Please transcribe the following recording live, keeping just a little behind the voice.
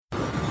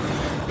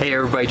Hey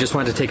everybody, just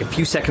wanted to take a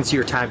few seconds of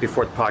your time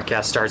before the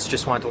podcast starts.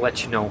 Just wanted to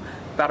let you know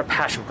about a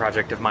passion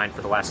project of mine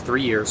for the last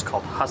 3 years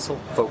called Hustle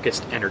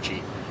Focused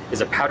Energy.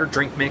 It's a powdered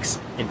drink mix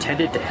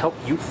intended to help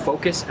you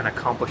focus and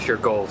accomplish your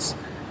goals.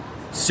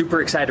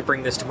 Super excited to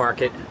bring this to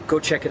market. Go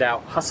check it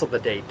out,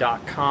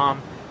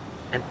 hustletheday.com.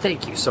 And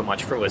thank you so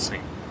much for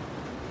listening.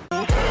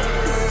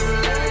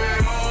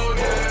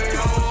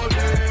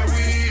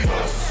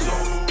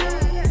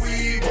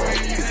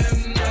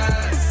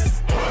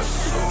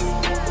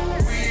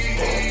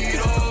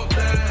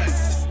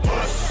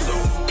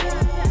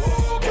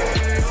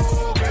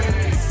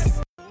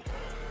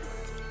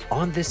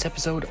 On this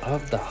episode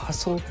of the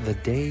Hustle the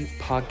Day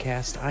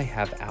podcast, I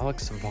have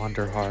Alex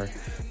Vonderhaar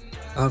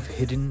of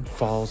Hidden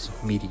Falls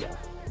Media.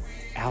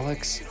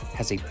 Alex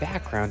has a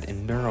background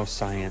in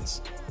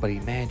neuroscience, but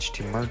he managed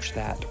to merge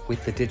that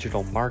with the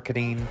digital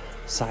marketing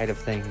side of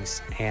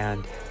things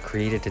and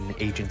created an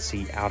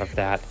agency out of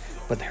that.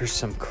 But there's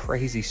some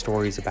crazy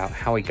stories about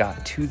how he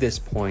got to this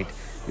point.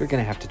 You're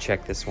going to have to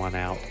check this one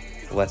out.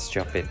 Let's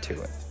jump into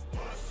it.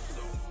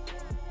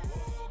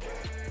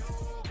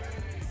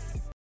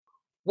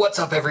 What's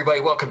up,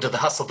 everybody? Welcome to the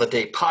Hustle the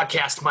Day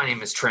podcast. My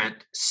name is Trent.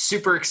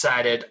 Super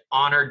excited,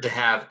 honored to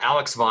have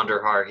Alex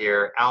Vonderhaar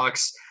here.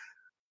 Alex,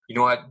 you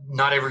know what?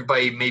 Not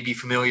everybody may be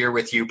familiar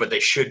with you, but they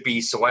should be.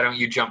 So why don't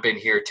you jump in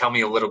here? Tell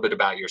me a little bit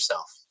about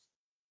yourself.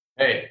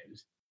 Hey,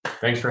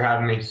 thanks for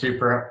having me.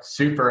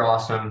 Super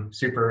awesome.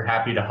 Super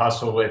happy to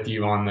hustle with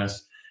you on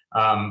this.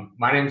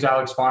 My name is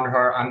Alex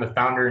Vonderhaar. I'm the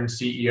founder and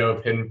CEO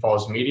of Hidden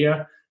Falls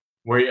Media.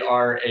 We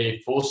are a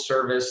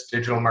full-service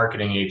digital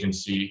marketing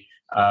agency.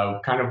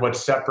 Kind of what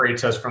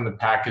separates us from the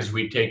pack is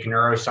we take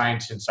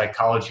neuroscience and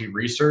psychology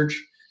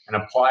research and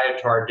apply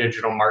it to our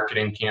digital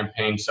marketing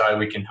campaign so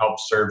we can help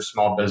serve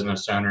small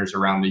business owners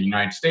around the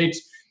United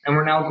States. And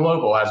we're now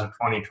global as of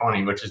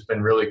 2020, which has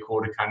been really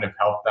cool to kind of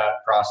help that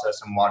process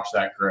and watch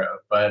that grow.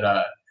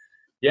 But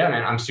yeah,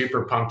 man, I'm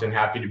super pumped and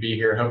happy to be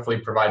here. Hopefully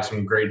provide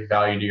some great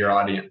value to your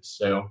audience.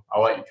 So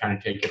I'll let you kind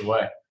of take it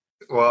away.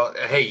 Well,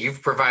 hey,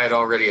 you've provided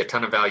already a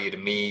ton of value to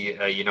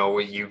me.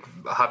 You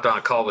hopped on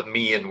a call with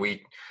me and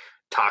we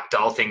talked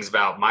all things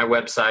about my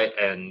website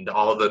and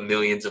all the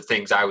millions of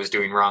things I was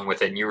doing wrong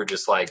with it. And you were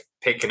just like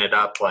picking it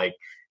up like,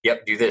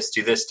 yep, do this,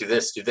 do this, do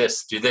this, do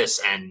this, do this.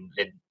 And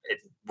it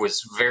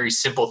was very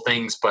simple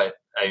things, but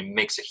it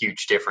makes a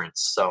huge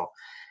difference. So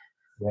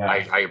yeah.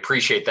 I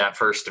appreciate that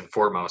first and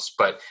foremost.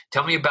 But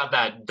tell me about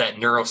that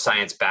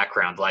neuroscience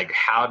background. Like,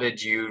 how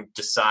did you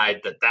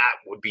decide that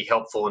would be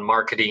helpful in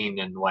marketing,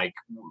 and like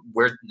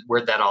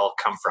where'd that all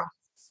come from?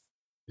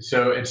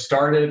 So it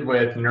started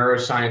with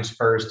neuroscience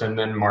first and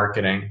then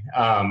marketing.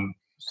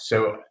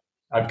 So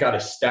I've got a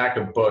stack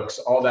of books.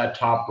 All that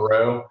top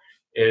row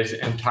is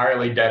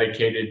entirely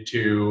dedicated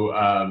to,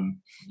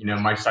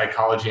 my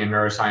psychology and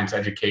neuroscience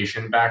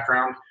education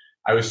background.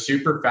 I was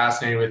super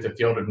fascinated with the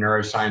field of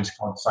neuroscience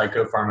called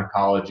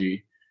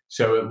psychopharmacology.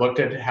 So it looked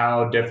at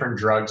how different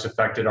drugs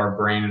affected our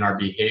brain and our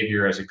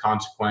behavior as a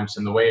consequence,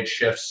 and the way it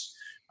shifts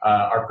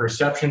our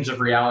perceptions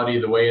of reality,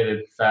 the way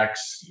it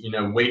affects,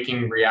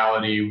 waking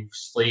reality,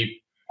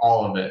 sleep,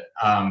 all of it.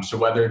 So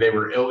whether they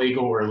were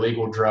illegal or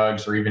legal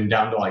drugs, or even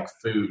down to like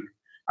food,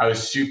 I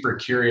was super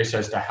curious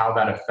as to how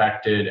that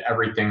affected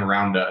everything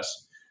around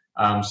us.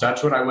 So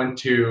that's what I went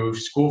to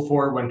school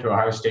for, went to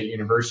Ohio State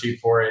University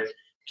for it,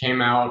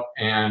 came out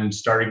and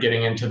started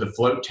getting into the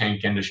float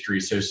tank industry,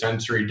 so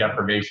sensory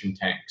deprivation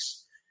tanks.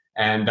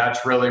 And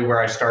that's really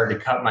where I started to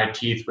cut my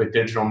teeth with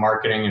digital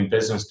marketing and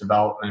business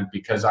development,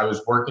 because I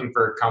was working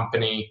for a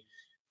company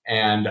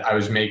and I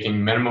was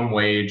making minimum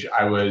wage.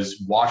 I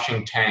was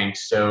washing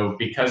tanks. So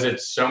because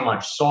it's so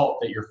much salt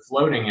that you're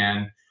floating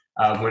in,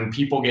 when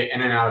people get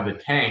in and out of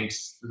the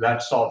tanks,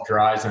 that salt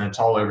dries and it's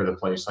all over the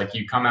place. Like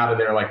you come out of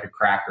there like a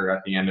cracker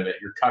at the end of it.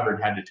 You're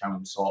covered head to toe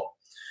in salt.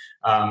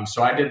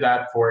 So I did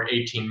that for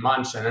 18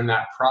 months. And in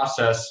that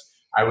process,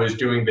 I was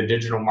doing the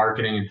digital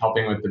marketing and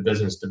helping with the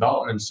business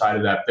development side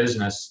of that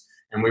business.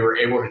 And we were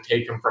able to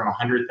take them from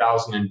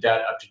 100,000 in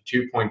debt up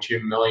to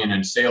 2.2 million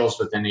in sales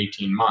within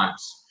 18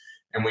 months.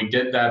 And we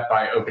did that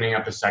by opening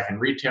up a second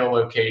retail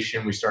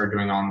location. We started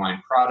doing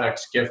online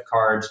products, gift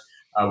cards.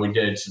 We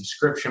did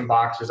subscription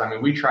boxes. I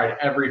mean, we tried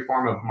every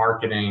form of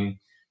marketing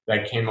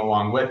that came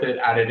along with it,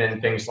 added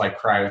in things like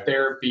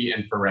cryotherapy,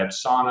 infrared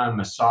sauna,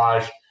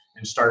 massage,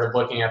 and started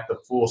looking at the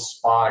full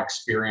spa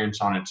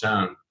experience on its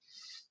own.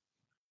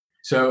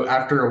 So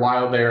after a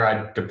while there,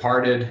 I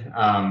departed.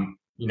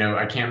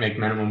 I can't make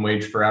minimum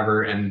wage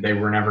forever, and they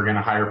were never going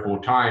to hire full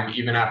time.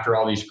 Even after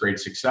all these great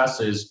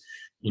successes,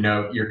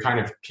 you're kind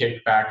of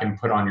kicked back and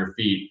put on your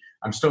feet.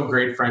 I'm still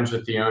great friends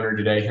with the owner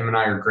today. Him and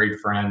I are great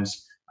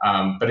friends,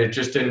 but it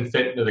just didn't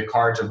fit into the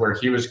cards of where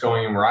he was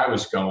going and where I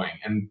was going.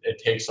 And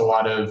it takes a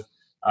lot of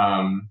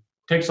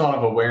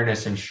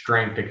awareness and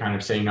strength to kind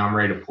of say, I'm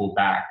ready to pull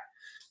back.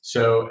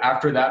 So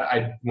after that,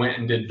 I went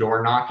and did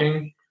door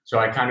knocking. So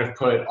I kind of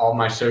put all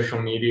my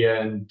social media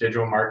and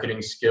digital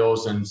marketing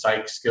skills and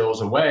psych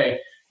skills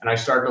away, and I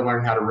started to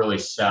learn how to really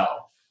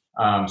sell.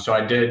 So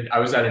I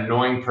was that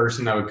annoying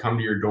person that would come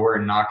to your door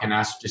and knock and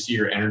ask to see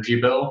your energy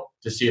bill.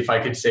 to see if I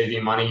could save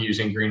you money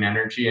using green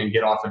energy and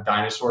get off of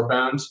dinosaur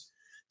bones.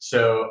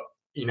 So,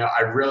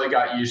 I really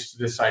got used to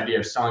this idea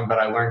of selling, but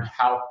I learned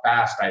how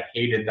fast I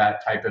hated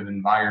that type of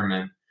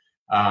environment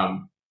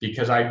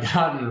because I'd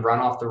gotten run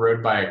off the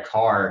road by a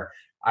car.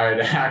 I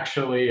had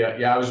actually,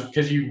 I was,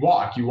 because you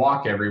walk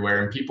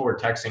everywhere, and people were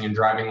texting and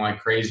driving like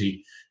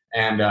crazy.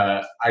 And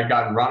I'd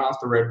gotten run off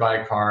the road by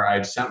a car. I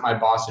had sent my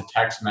boss a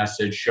text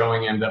message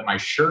showing him that my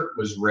shirt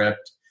was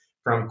ripped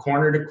from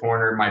corner to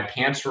corner. My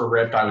pants were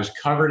ripped. I was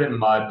covered in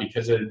mud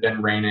because it had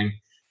been raining.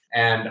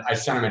 And I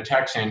sent him a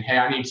text saying, hey,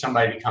 I need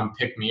somebody to come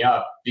pick me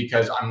up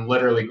because I'm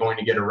literally going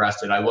to get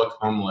arrested. I look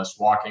homeless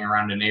walking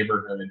around a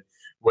neighborhood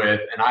with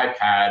an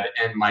iPad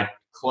and my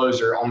clothes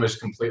are almost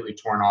completely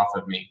torn off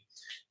of me.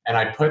 And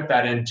I put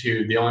that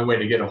into, the only way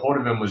to get a hold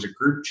of him was a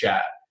group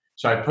chat.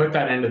 So I put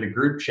that into the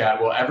group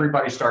chat. Well,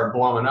 everybody started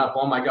blowing up.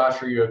 Oh my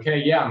gosh, are you okay?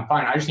 Yeah, I'm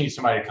fine. I just need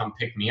somebody to come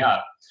pick me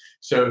up.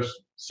 So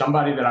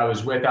somebody that I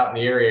was with out in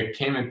the area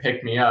came and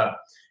picked me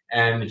up.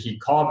 And he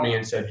called me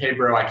and said, hey,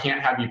 bro, I can't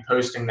have you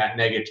posting that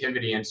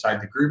negativity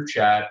inside the group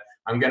chat.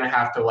 I'm going to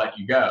have to let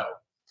you go.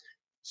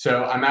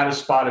 So I'm at a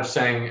spot of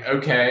saying,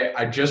 okay,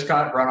 I just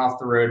got run off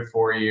the road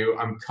for you.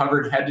 I'm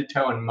covered head to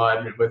toe in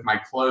mud with my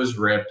clothes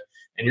ripped,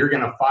 and you're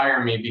going to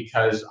fire me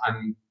because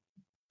I'm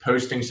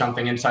posting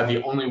something inside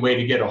the only way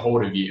to get a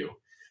hold of you.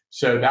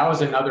 So that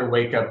was another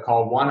wake-up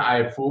call. One, I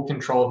have full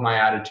control of my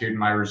attitude and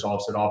my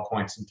results at all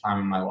points in time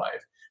in my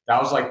life. That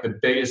was like the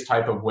biggest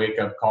type of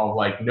wake-up call.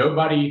 Like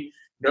nobody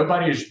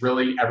is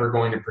really ever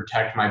going to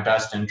protect my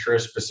best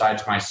interest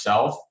besides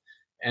myself.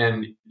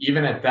 And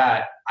even at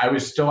that, I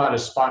was still at a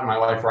spot in my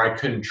life where I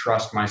couldn't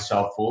trust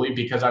myself fully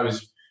because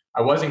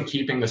I wasn't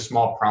keeping the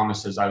small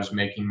promises I was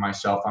making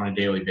myself on a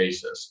daily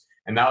basis.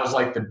 And that was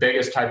like the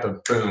biggest type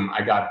of boom,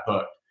 I got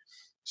hooked.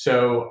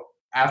 So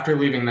after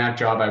leaving that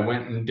job, I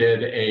went and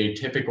did a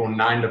typical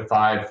 9 to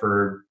 5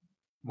 for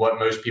what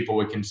most people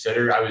would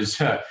consider. I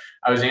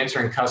was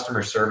answering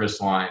customer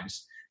service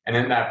lines. And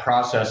in that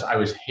process, I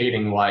was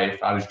hating life.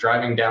 I was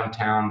driving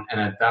downtown. And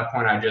at that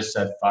point, I just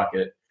said, fuck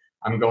it.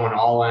 I'm going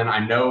all in. I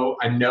know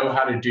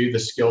how to do the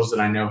skills that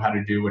I know how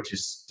to do, which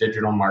is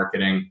digital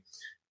marketing.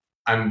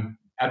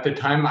 At the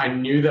time, I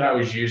knew that I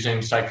was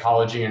using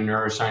psychology and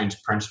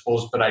neuroscience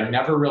principles, but I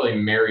never really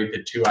married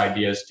the two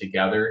ideas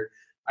together.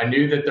 I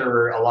knew that there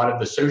were a lot of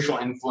the social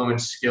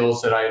influence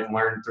skills that I had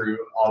learned through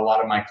a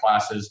lot of my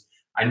classes.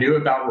 I knew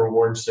about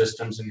reward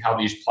systems and how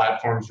these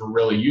platforms were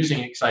really using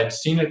it because I'd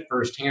seen it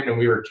firsthand, and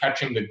we were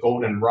catching the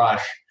golden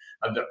rush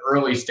of the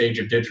early stage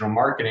of digital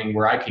marketing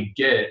where I could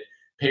get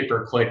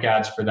pay-per-click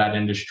ads for that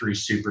industry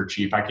super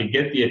cheap. I could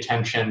get the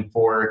attention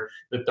for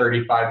the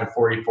 35 to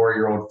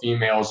 44-year-old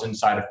females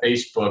inside of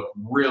Facebook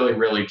really,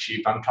 really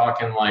cheap. I'm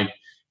talking like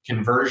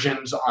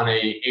conversions on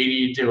a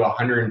 $80 to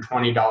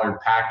 $120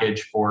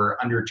 package for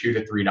under $2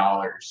 to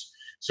 $3.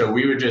 So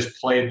we would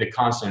just play the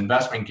constant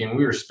investment game.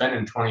 We were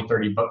spending $20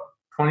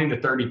 to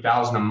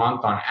 $30,000 a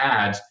month on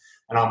ads,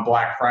 and on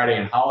Black Friday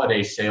and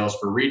holiday sales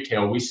for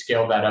retail, we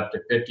scaled that up to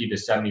 $50,000 to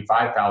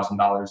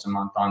 $75,000 a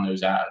month on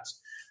those ads.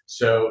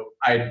 So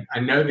I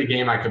know the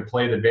game, I could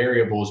play the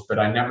variables, but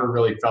I never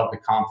really felt the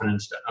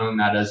confidence to own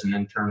that as an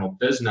internal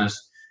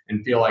business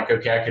and feel like,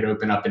 okay, I could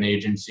open up an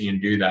agency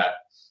and do that.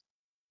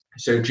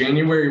 So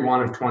January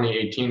 1 of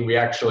 2018, we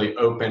actually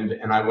opened,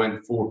 and I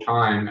went full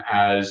time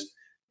as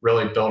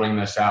really building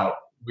this out.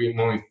 When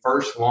we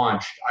first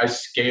launched, I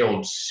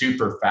scaled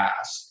super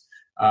fast.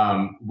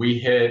 We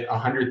hit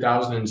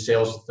 100,000 in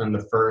sales within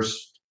the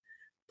first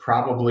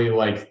probably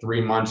like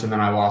 3 months, and then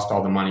I lost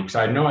all the money because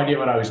I had no idea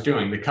what I was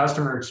doing. The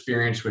customer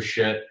experience was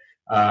shit.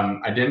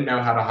 I didn't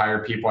know how to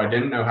hire people. I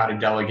didn't know how to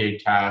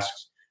delegate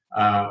tasks.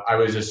 I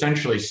was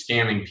essentially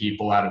scamming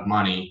people out of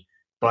money.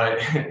 But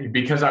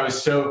because I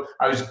was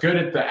good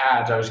at the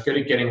ads, I was good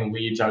at getting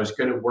leads, I was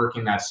good at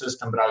working that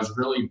system, but I was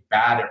really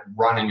bad at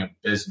running a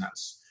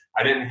business.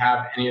 I didn't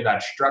have any of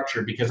that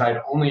structure because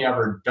I'd only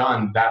ever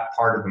done that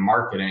part of the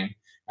marketing.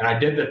 And I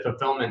did the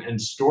fulfillment in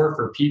store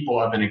for people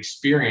of an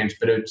experience,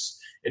 but it's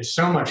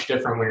so much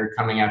different when you're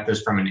coming at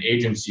this from an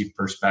agency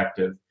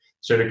perspective.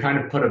 So to kind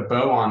of put a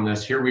bow on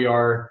this, here we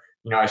are,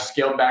 I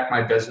scaled back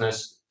my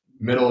business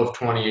middle of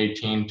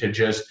 2018 to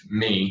just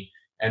me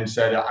and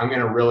said, I'm going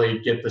to really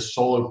get the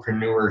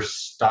solopreneur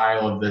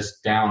style of this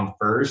down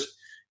first,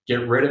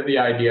 get rid of the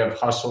idea of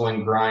hustle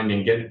and grind,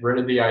 and get rid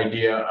of the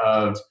idea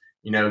of,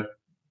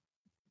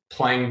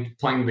 playing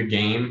the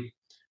game,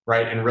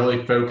 right? And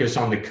really focus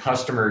on the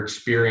customer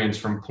experience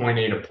from point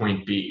A to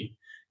point B.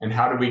 And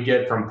how do we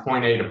get from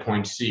point A to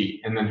point C?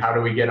 And then how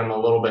do we get them a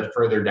little bit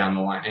further down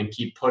the line and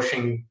keep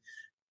pushing,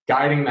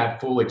 guiding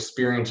that full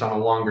experience on a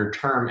longer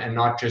term and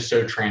not just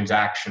so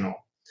transactional.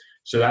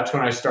 So that's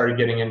when I started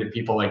getting into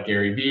people like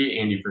Gary Vee,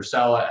 Andy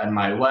Frisella, Ed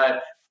Mylett.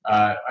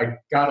 I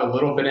got a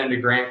little bit into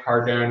Grant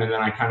Cardone, and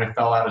then I kind of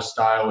fell out of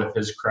style with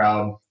his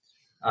crowd.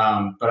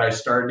 But I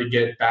started to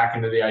get back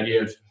into the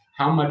idea of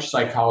how much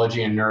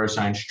psychology and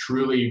neuroscience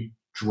truly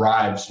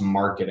drives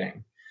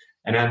marketing.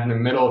 And in the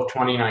middle of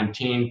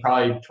 2019,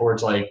 probably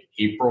towards like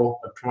April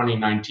of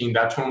 2019,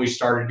 that's when we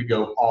started to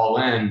go all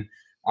in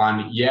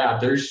on, yeah,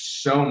 there's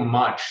so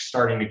much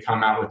starting to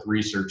come out with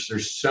research.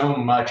 There's so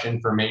much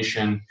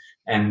information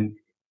and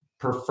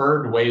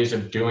preferred ways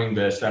of doing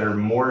this that are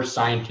more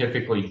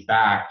scientifically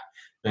backed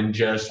than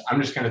just,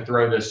 I'm just going to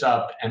throw this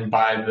up and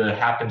by the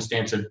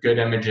happenstance of good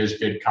images,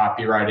 good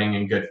copywriting,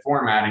 and good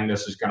formatting,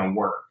 this is going to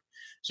work.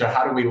 So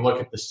how do we look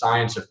at the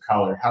science of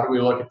color? How do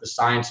we look at the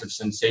science of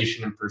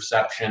sensation and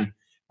perception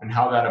and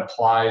how that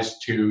applies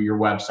to your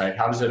website?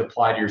 How does it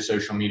apply to your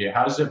social media?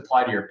 How does it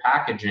apply to your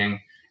packaging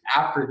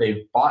after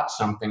they've bought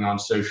something on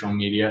social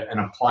media and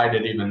applied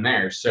it even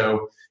there?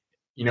 So,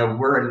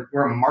 we're a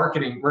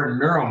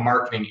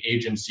neuromarketing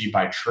agency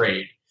by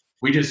trade.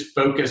 We just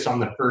focus on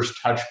the first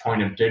touch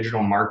point of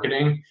digital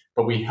marketing,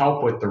 but we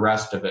help with the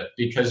rest of it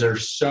because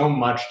there's so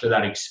much to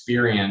that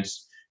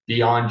experience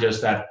beyond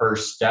just that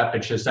first step.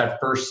 It's just that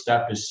first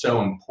step is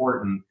so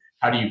important.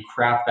 How do you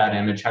craft that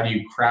image? How do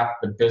you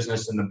craft the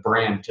business and the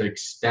brand to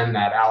extend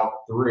that out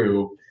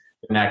through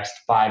the next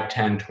 5,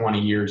 10, 20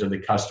 years of the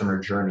customer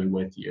journey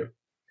with you?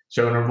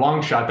 So in a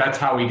long shot, that's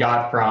how we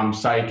got from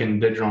psych and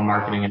digital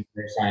marketing and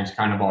data science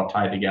kind of all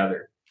tied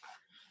together.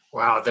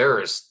 Wow, there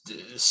is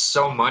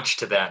so much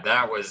to that.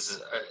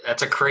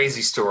 That's a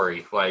crazy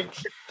story. Like,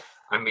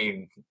 I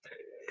mean,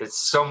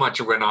 it's so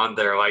much went on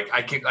there. Like,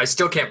 I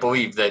still can't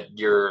believe that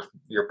your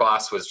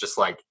boss was just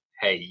like,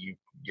 "Hey,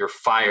 you're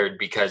fired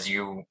because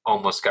you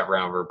almost got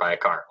run over by a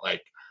car."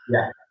 Like,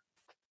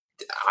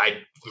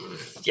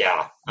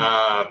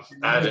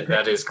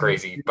 that is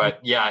crazy. But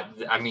yeah,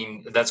 I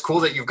mean, that's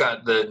cool that you've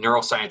got the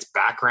neuroscience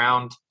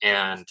background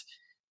and,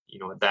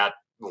 that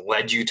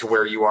led you to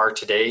where you are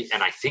today.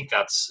 And I think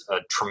that's a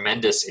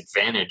tremendous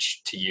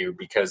advantage to you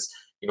because,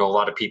 a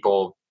lot of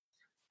people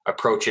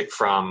approach it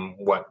from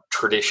what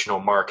traditional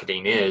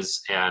marketing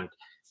is. And,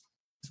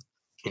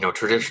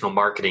 traditional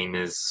marketing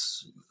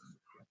is,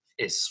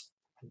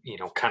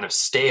 kind of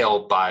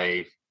stale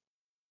by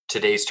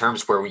today's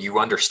terms where you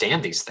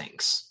understand these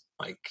things.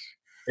 Like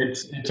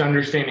it's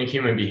understanding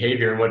human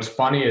behavior. And what's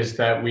funny is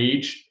that we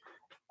each,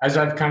 as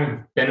I've kind of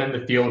been in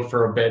the field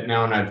for a bit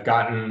now, and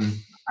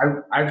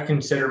I've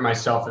considered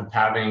myself of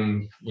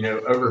having,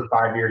 over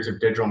 5 years of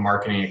digital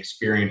marketing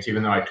experience,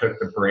 even though I took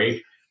the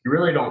break. You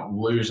really don't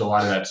lose a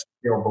lot of that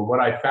skill. But what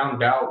I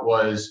found out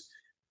was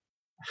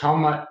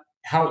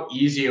how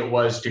easy it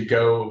was to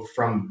go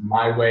from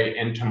my way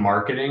into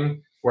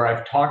marketing, where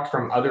I've talked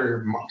from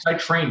I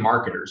train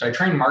marketers. I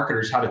train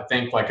marketers how to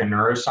think like a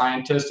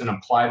neuroscientist and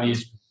apply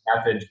these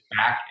methods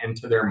back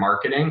into their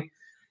marketing.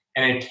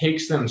 And it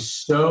takes them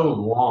so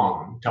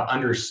long to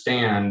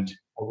understand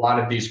a lot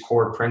of these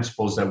core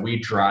principles that we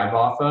drive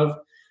off of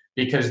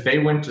because they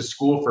went to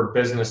school for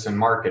business and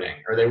marketing,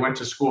 or they went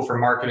to school for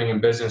marketing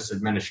and business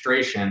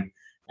administration,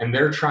 and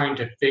they're trying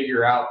to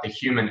figure out the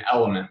human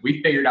element.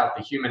 We figured out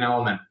the human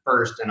element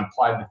first and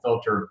applied the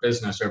filter of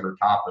business over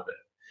top of it.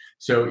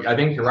 So I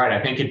think you're right.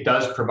 I think it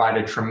does provide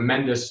a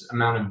tremendous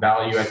amount of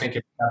value. I think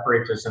it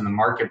separates us in the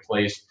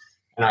marketplace.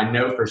 And I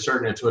know for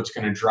certain it's what's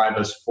going to drive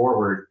us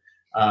forward.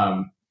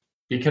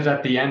 Because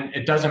at the end,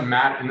 it doesn't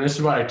matter. And this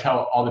is what I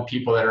tell all the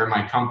people that are in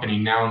my company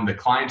now and the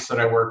clients that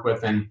I work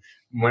with. And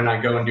when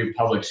I go and do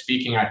public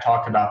speaking, I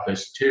talk about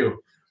this too.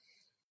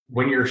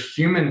 When you're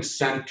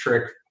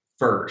human-centric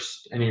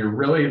first, and you're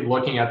really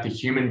looking at the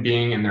human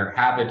being and their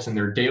habits and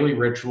their daily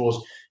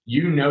rituals,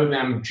 you know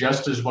them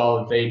just as well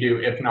as they do,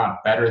 if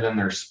not better than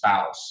their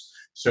spouse.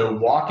 So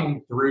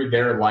walking through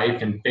their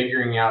life and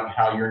figuring out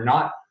how you're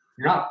not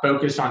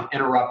focused on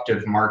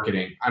interruptive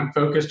marketing. I'm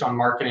focused on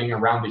marketing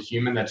around the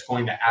human that's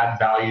going to add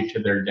value to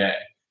their day.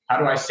 How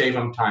do I save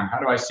them time? How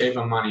do I save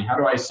them money? How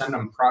do I send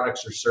them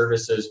products or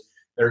services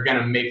that are going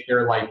to make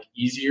their life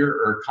easier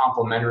or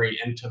complementary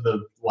into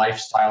the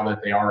lifestyle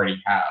that they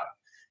already have?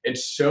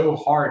 It's so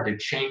hard to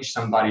change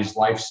somebody's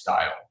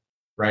lifestyle,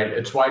 right?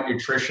 It's why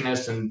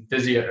nutritionists and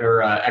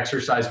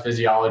exercise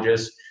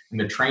physiologists and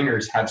the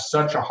trainers have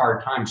such a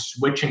hard time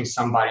switching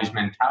somebody's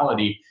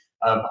mentality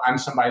of I'm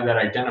somebody that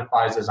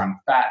identifies as I'm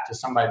fat to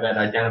somebody that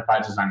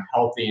identifies as I'm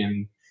healthy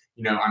and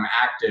I'm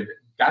active.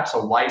 That's a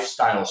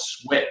lifestyle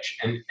switch.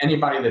 And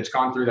anybody that's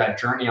gone through that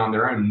journey on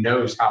their own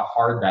knows how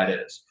hard that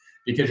is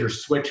because you're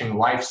switching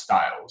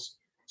lifestyles.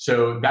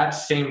 So that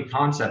same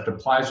concept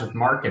applies with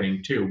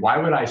marketing too. Why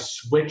would I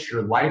switch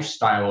your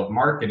lifestyle of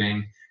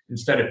marketing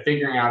instead of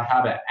figuring out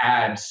how to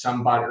add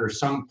somebody or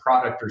some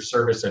product or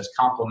service that's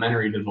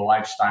complementary to the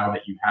lifestyle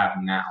that you have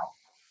now?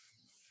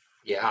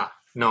 Yeah.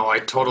 No, I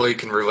totally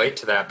can relate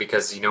to that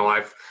because,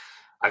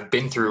 I've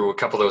been through a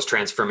couple of those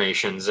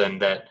transformations,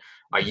 and that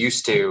I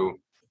used to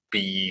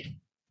be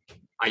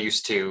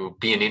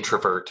an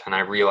introvert, and I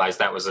realized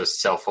that was a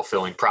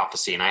self-fulfilling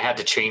prophecy, and I had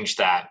to change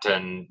that.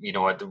 And,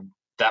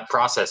 that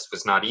process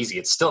was not easy.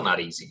 It's still not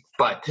easy,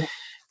 but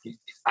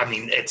I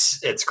mean,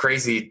 it's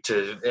crazy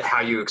to how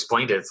you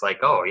explained it. It's like,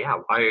 oh yeah,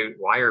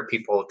 why are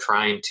people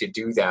trying to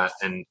do that?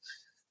 And,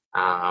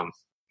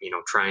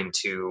 trying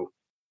to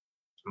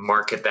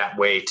market that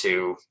way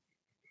to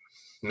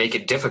make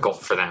it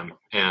difficult for them.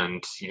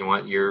 And you know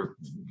what, you're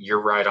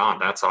right on.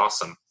 That's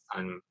awesome.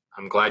 I'm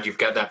glad you've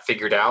got that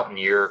figured out and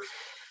you're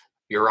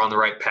on the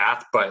right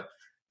path. But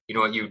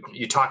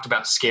you talked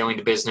about scaling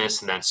the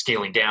business and then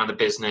scaling down the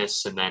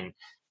business and then,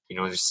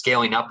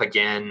 scaling up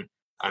again.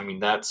 I mean,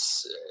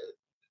 that's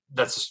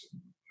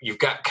you've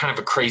got kind of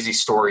a crazy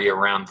story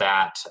around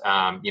that.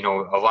 A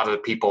lot of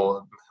the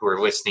people who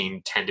are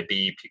listening tend to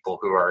be people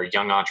who are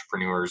young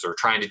entrepreneurs or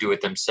trying to do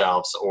it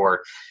themselves,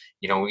 or,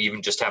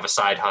 even just have a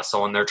side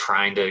hustle and they're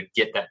trying to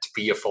get that to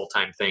be a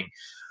full-time thing.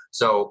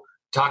 So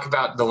talk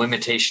about the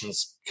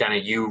limitations kind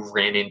of you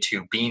ran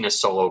into being a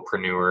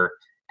solopreneur,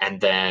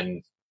 and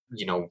then,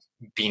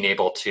 being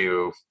able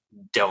to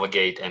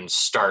delegate and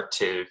start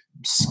to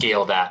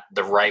scale that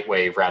the right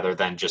way rather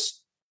than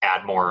just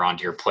add more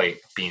onto your plate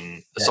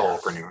being a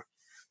solopreneur.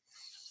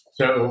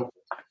 So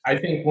I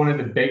think one of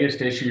the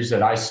biggest issues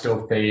that I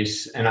still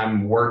face and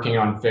I'm working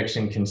on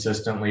fixing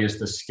consistently is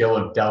the skill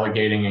of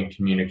delegating and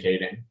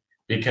communicating.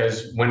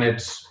 Because when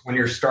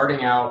you're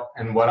starting out,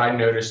 and what I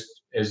noticed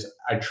is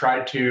I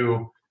tried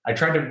to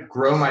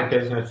grow my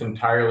business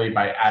entirely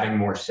by adding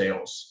more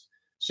sales.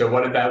 So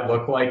what did that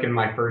look like in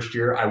my first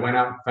year? I went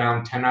out and found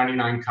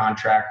 1099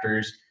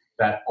 contractors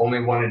that only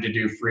wanted to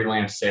do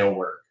freelance sale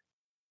work.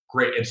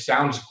 Great. It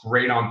sounds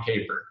great on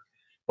paper,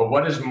 but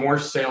what does more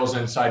sales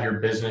inside your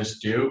business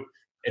do?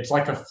 It's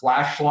like a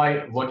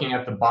flashlight looking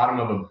at the bottom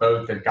of a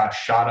boat that got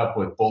shot up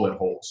with bullet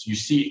holes. You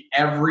see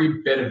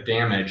every bit of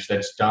damage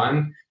that's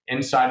done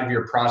inside of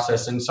your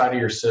process, inside of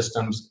your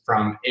systems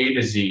from A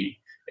to Z.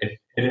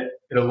 It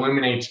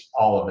illuminates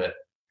all of it.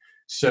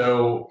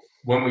 So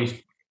when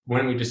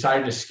we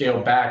decided to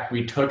scale back,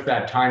 we took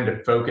that time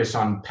to focus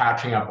on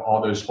patching up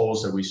all those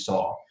holes that we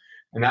saw.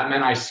 And that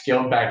meant I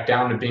scaled back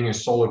down to being a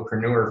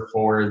solopreneur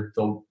for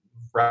the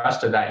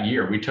rest of that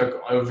year. We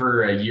took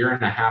over a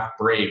 1.5-year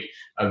break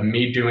of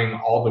me doing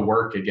all the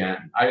work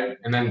again.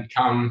 And then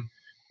come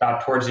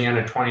about towards the end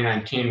of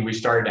 2019, we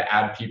started to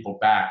add people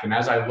back. And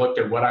as I looked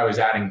at what I was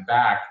adding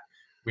back,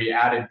 we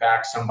added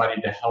back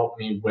somebody to help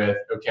me with,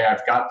 okay,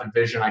 I've got the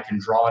vision, I can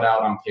draw it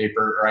out on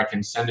paper, or I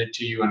can send it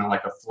to you in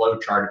like a flow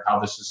chart of how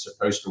this is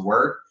supposed to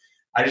work.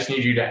 I just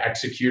need you to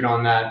execute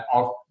on that.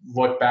 I'll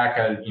look back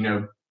at,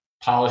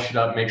 polish it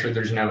up, make sure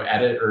there's no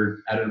edit or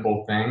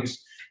editable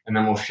things, and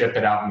then we'll ship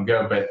it out and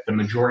go. But the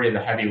majority of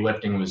the heavy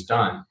lifting was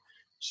done.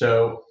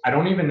 So I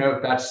don't even know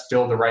if that's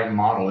still the right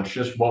model. It's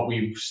just what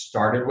we've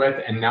started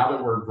with. And now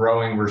that we're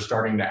growing, we're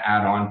starting to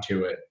add on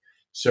to it.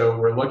 So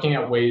we're looking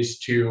at ways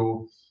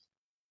to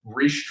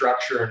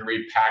restructure and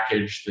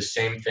repackage the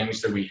same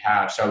things that we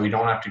have, so we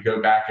don't have to go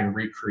back and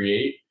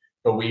recreate,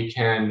 but we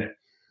can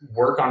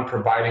work on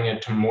providing it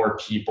to more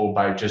people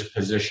by just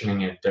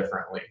positioning it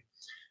differently.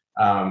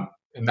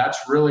 And that's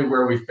really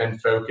where we've been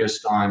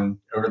focused on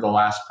over the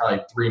last probably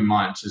 3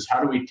 months, is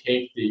how do we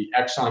take the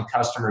excellent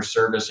customer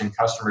service and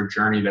customer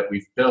journey that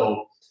we've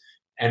built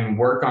and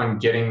work on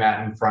getting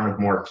that in front of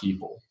more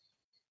people.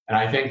 And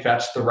I think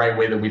that's the right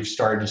way that we've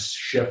started to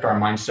shift our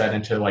mindset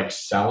into like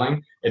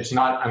selling. It's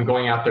not, I'm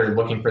going out there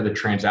looking for the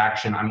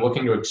transaction. I'm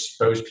looking to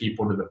expose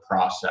people to the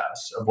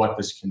process of what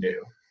this can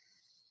do.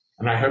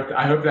 And I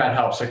hope that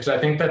helps, because I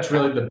think that's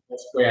really the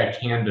best way I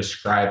can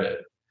describe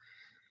it.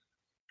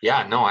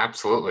 Yeah, no,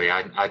 absolutely.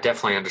 I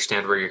definitely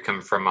understand where you're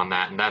coming from on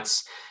that. And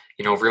that's,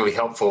 really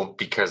helpful,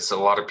 because a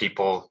lot of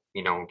people,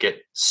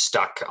 get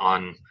stuck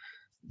on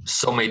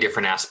so many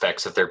different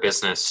aspects of their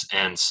business.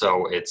 And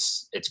so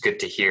it's good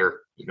to hear,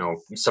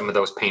 some of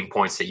those pain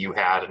points that you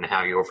had and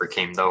how you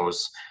overcame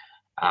those.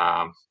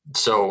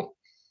 So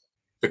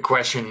a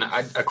question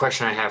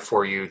I have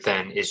for you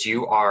then is,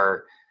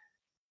 you're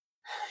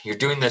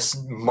doing this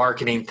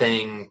marketing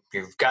thing,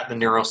 you've got the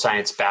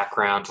neuroscience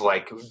background.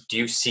 Like, do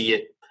you see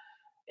it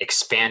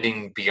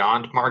expanding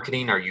beyond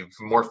marketing? Are you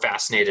more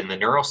fascinated in the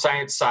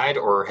neuroscience side,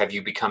 or have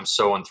you become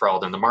so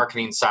enthralled in the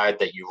marketing side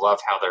that you love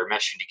how they're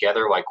meshing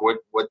together? Like, what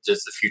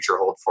does the future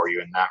hold for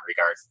you in that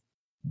regard?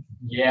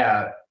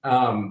 Yeah.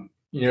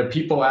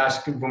 People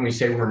ask when we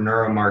say we're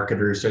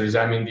neuromarketers, so does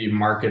that mean the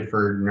market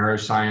for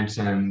neuroscience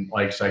and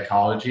like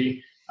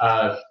psychology?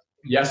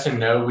 Yes and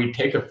no. We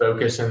take a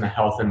focus in the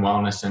health and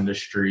wellness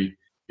industry,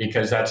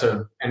 because that's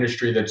an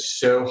industry that's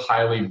so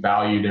highly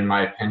valued, in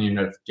my opinion,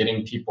 of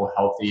getting people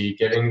healthy,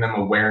 giving them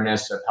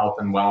awareness of health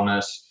and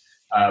wellness,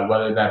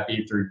 whether that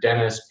be through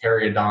dentists,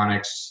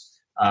 periodontics,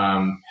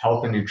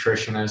 health and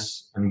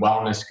nutritionists and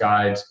wellness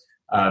guides,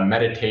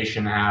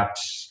 meditation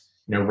apps.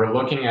 We're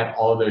looking at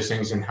all of those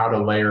things and how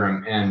to layer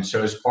them in.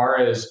 So as far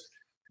as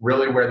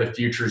really where the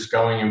future is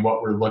going and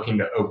what we're looking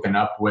to open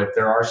up with,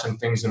 there are some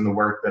things in the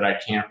work that I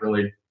can't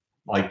really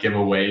give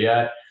away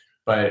yet,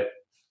 but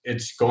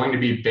it's going to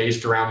be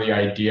based around the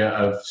idea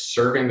of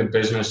serving the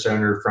business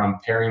owner from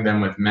pairing them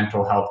with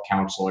mental health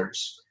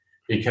counselors,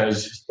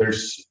 because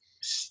there's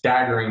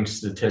staggering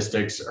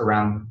statistics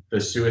around the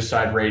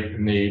suicide rate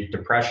and the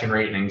depression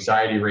rate and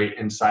anxiety rate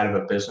inside of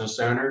a business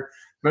owner.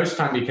 Most of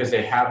the time, because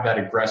they have that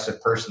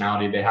aggressive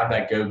personality, they have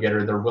that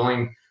go-getter,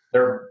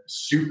 they're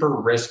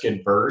super risk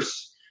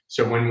adverse.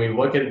 So when we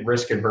look at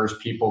risk adverse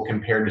people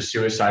compared to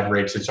suicide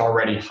rates, it's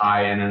already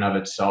high in and of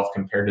itself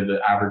compared to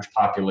the average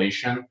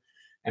population.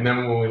 And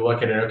then when we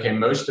look at it, okay,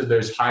 most of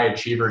those high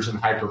achievers and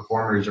high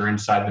performers are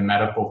inside the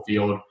medical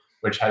field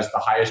which has the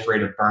highest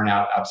rate of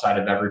burnout outside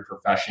of every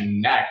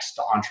profession, next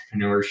to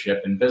entrepreneurship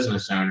and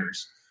business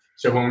owners.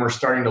 So when we're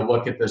starting to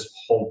look at this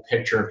whole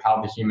picture of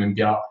how the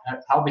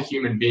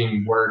human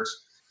being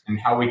works and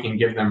how we can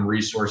give them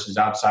resources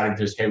outside of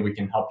just, hey, we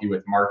can help you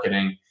with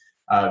marketing,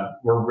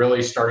 we're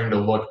really starting to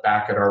look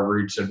back at our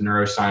roots of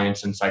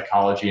neuroscience and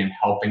psychology and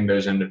helping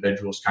those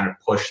individuals kind of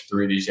push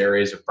through these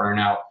areas of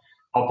burnout,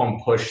 help them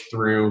push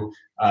through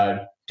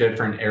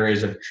different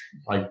areas of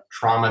like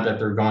trauma that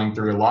they're going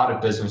through. A lot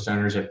of business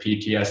owners have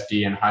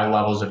PTSD and high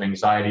levels of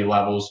anxiety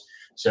levels.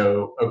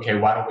 So, okay,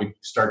 why don't we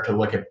start to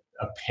look at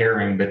a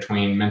pairing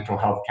between mental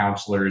health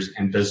counselors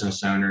and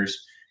business owners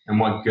and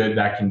what good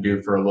that can do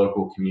for a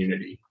local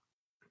community.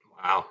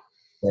 Wow.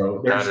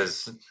 So that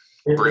is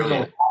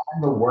brilliant.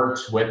 The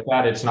works with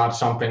that. It's not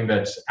something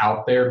that's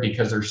out there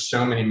because there's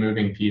so many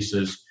moving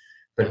pieces,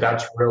 but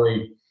that's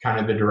really kind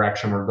of the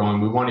direction we're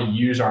going. We want to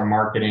use our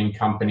marketing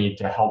company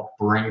to help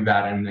bring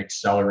that and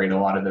accelerate a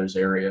lot of those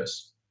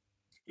areas.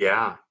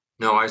 Yeah.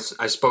 No, I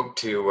spoke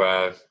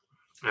to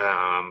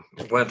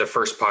one of the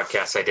first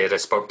podcasts I did. I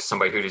spoke to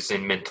somebody who's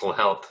in mental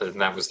health, and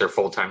that was their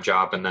full-time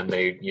job. And then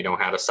they,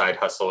 had a side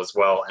hustle as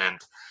well. And,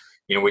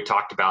 we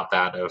talked about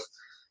that of,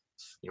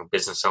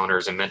 business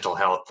owners and mental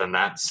health, and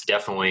that's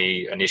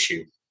definitely an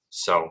issue.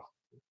 So,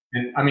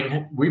 and I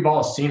mean, we've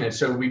all seen it.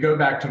 So we go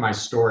back to my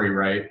story,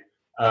 right?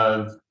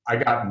 Of I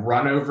got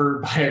run over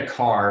by a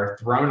car,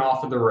 thrown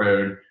off of the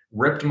road,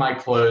 ripped my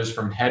clothes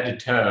from head to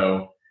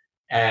toe,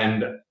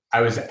 and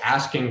I was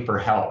asking for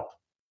help.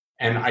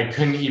 And I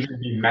couldn't even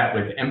be met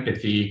with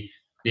empathy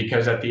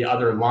because at the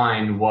other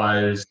line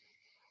was,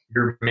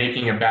 you're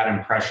making a bad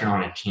impression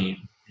on a team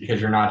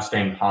because you're not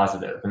staying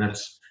positive. And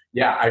it's,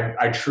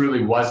 I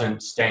truly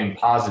wasn't staying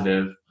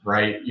positive,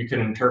 right? You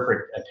can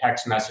interpret a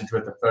text message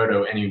with a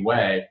photo any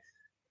way,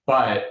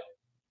 but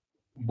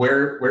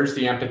where's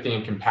the empathy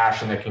and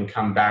compassion that can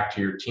come back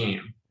to your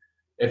team?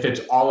 If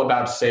it's all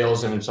about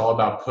sales and it's all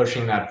about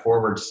pushing that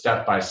forward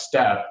step by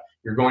step,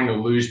 you're going to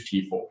lose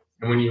people.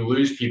 And when you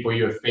lose people,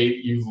 you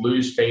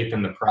lose faith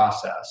in the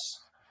process,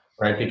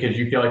 right? Because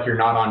you feel like you're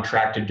not on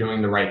track to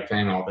doing the right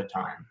thing all the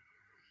time.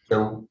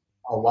 So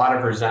a lot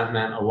of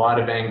resentment, a lot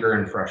of anger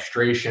and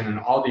frustration, and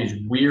all these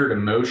weird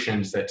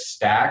emotions that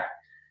stack.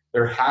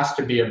 There has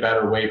to be a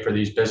better way for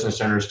these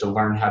business owners to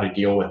learn how to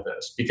deal with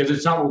this, because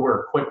it's not what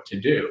we're equipped to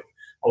do.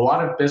 A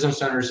lot of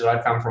business owners that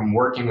I found from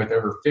working with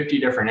over 50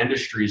 different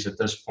industries at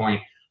this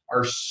point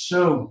are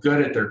so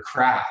good at their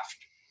craft,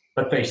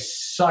 but they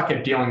suck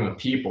at dealing with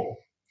people.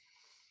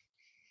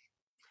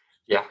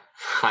 Yeah,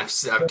 I've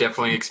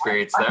definitely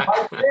experienced that.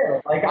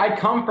 I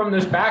come from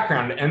this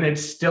background, and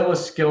it's still a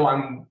skill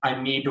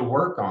I need to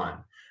work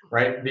on,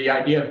 right? The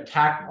idea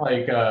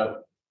of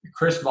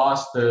Chris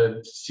Voss,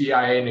 the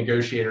CIA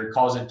negotiator,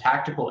 calls it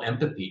tactical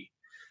empathy.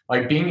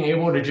 Like being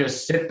able to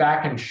just sit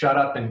back and shut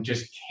up and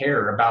just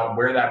care about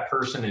where that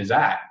person is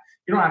at.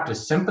 You don't have to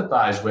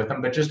sympathize with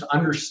them, but just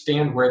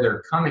understand where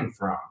they're coming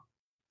from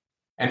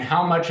and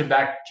how much of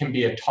that can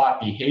be a taught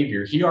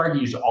behavior. He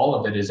argues all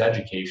of it is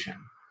education.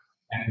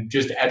 And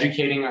just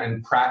educating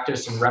and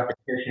practice and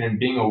repetition and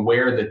being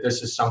aware that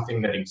this is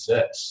something that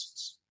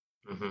exists.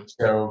 Mm-hmm.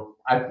 So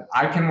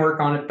I can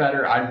work on it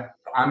better.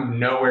 I'm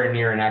nowhere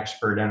near an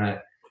expert in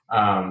it.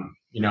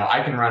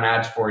 I can run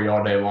ads for you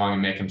all day long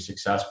and make them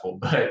successful,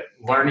 but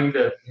learning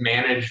to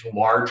manage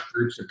large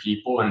groups of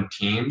people and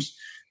teams,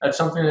 that's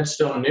something that's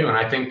still new. And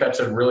I think that's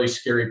a really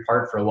scary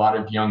part for a lot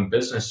of young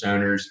business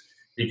owners,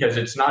 because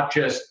it's not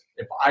just,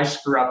 if I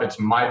screw up, it's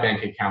my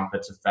bank account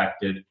that's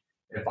affected.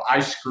 If I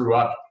screw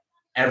up,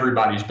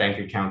 everybody's bank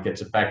account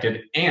gets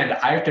affected, and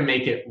I have to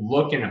make it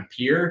look and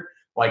appear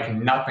like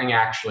nothing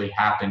actually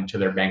happened to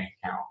their bank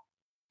account.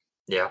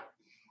 Yeah.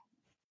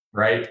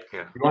 Right?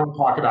 Yeah. You want to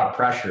talk about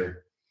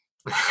pressure.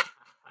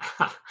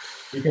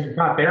 Because it's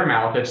not their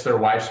mouth, it's their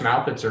wife's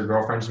mouth, it's their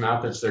girlfriend's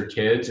mouth, it's their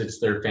kids, it's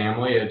their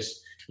family,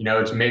 it's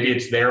maybe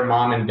it's their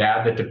mom and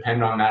dad that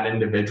depend on that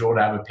individual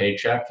to have a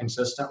paycheck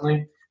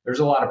consistently. There's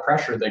a lot of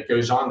pressure that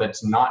goes on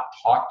that's not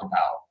talked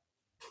about.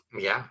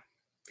 Yeah.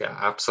 Yeah,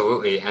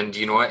 absolutely. And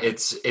you know what?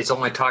 It's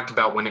only talked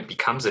about when it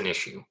becomes an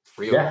issue,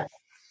 really.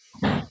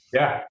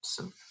 Yeah.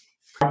 So.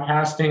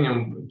 Podcasting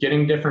and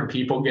getting different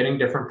people, getting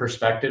different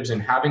perspectives,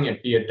 and having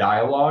it be a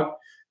dialogue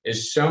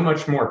is so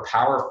much more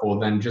powerful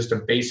than just a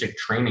basic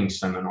training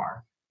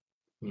seminar.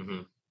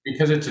 Mm-hmm.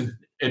 Because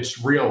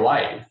it's real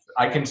life.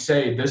 I can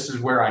say, this is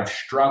where I've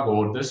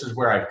struggled, this is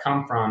where I've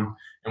come from,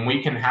 and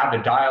we can have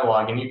a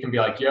dialogue, and you can be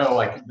like,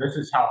 this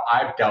is how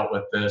I've dealt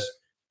with this.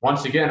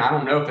 Once again, I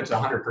don't know if it's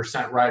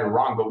 100% right or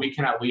wrong, but we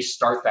can at least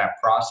start that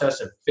process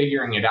of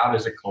figuring it out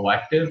as a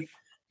collective,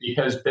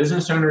 because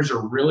business owners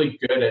are really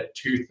good at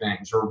two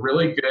things. We're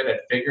really good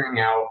at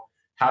figuring out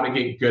how to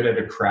get good at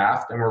a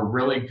craft, and we're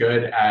really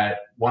good at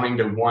wanting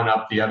to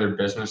one-up the other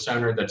business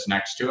owner that's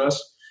next to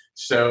us.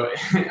 So,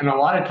 and a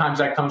lot of times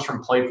that comes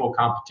from playful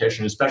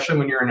competition, especially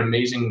when you're in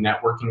amazing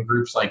networking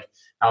groups like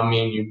how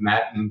me and you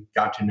met and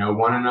got to know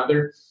one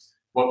another.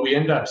 What we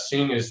end up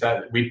seeing is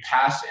that we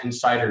pass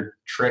insider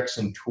tricks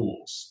and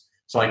tools.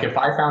 So like if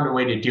I found a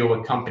way to deal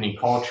with company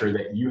culture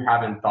that you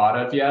haven't thought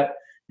of yet,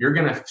 you're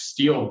going to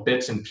steal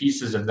bits and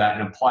pieces of that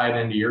and apply it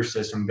into your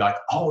system and be like,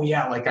 oh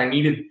yeah, like I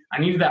needed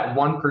that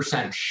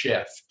 1%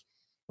 shift,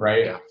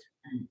 right? Yeah.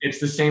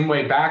 It's the same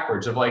way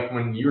backwards of like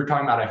when you were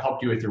talking about, I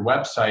helped you with your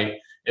website.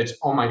 It's,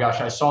 oh my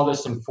gosh, I saw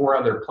this in 4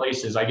 other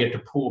places. I get to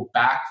pull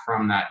back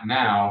from that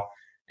now.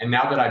 And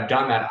now that I've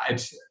done that,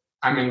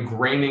 I'm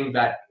ingraining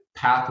that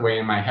pathway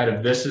in my head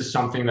of this is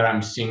something that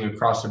I'm seeing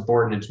across the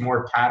board, and it's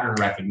more pattern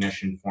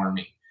recognition for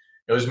me.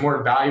 It was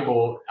more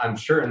valuable, I'm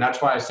sure, and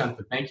that's why I sent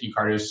the thank you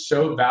card. It was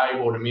so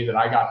valuable to me that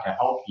I got to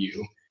help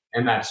you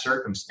in that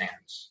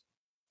circumstance.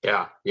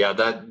 Yeah,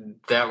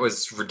 that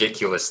was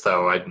ridiculous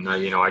though. I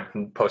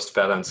post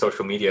about it on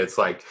social media. It's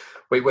like,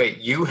 wait,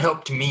 you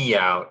helped me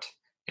out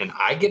and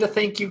I get a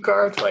thank you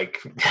card? Like,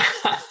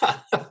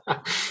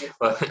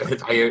 well,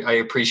 I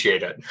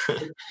appreciate it.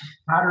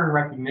 Pattern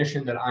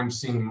recognition that I'm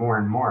seeing more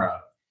and more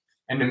of.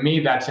 And to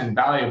me, that's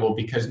invaluable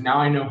because now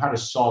I know how to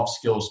solve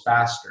skills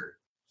faster.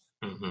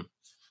 Mm-hmm.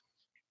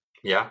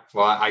 Yeah,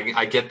 well,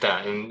 I get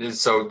that. And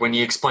so when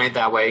you explain it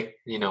that way,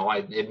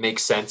 it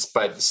makes sense,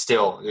 but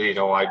still,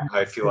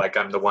 I feel like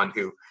I'm the one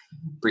who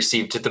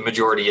received the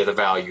majority of the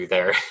value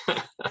there.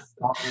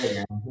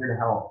 Okay, I'm here to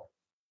help.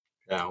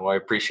 Yeah, well, I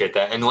appreciate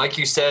that. And like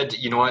you said,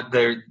 you know what,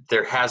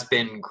 there has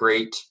been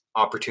great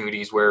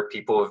opportunities where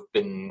people have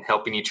been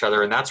helping each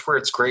other. And that's where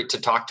it's great to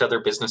talk to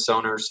other business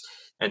owners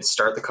and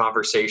start the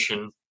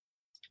conversation,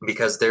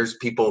 because there's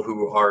people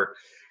who are,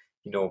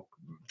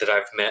 that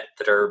I've met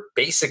that are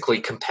basically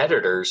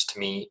competitors to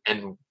me,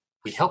 and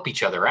we help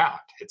each other out.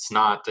 It's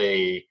not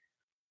I'm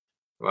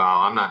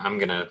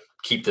going to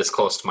keep this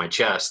close to my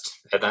chest.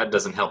 That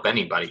doesn't help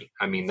anybody.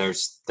 I mean,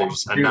 there's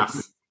enough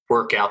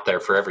work out there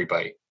for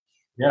everybody.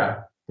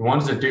 Yeah. The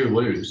ones that do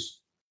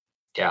lose.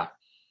 Yeah,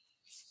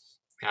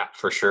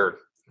 for sure.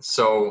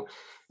 So,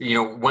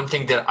 one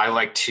thing that I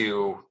like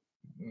to,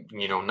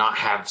 not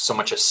have so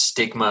much a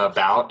stigma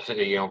about,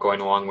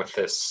 going along with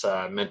this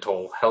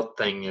mental health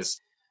thing is,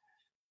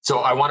 so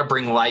I want to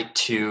bring light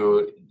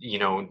to,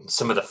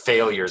 some of the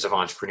failures of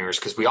entrepreneurs,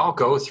 because we all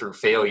go through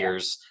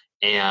failures,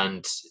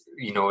 and,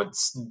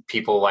 it's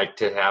people like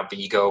to have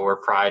ego or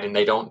pride, and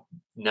they don't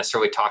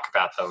necessarily talk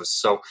about those.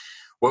 So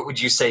what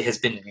would you say has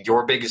been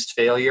your biggest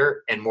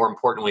failure? And more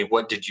importantly,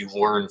 what did you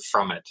learn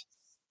from it?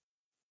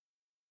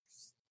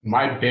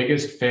 My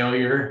biggest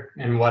failure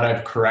and what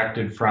I've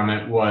corrected from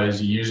it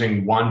was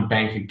using one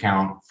bank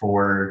account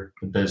for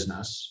the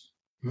business.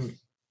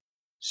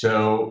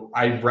 So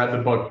I read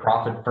the book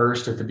Profit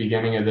First at the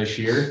beginning of this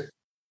year,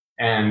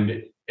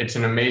 and it's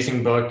an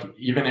amazing book.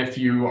 Even if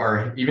you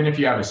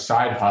have a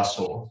side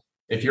hustle,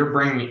 if you're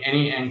bringing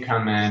any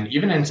income in,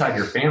 even inside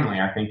your family,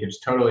 I think it's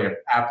totally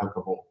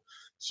applicable.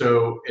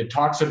 So it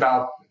talks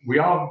about, we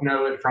all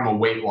know it from a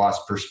weight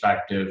loss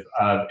perspective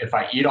of, if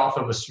I eat off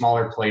of a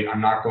smaller plate,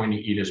 I'm not going to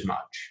eat as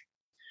much.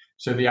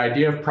 So the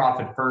idea of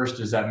Profit First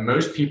is that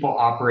most people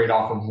operate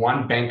off of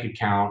one bank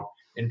account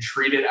and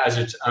treat it as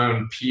its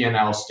own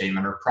P&L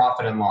statement, or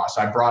profit and loss.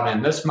 I brought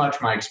in this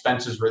much, my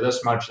expenses were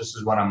this much, this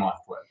is what I'm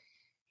left with,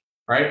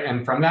 right?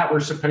 And from that, we're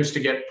supposed to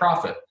get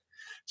profit.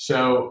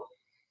 So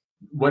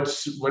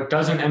what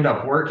doesn't end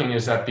up working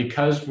is that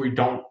because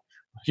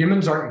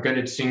humans aren't good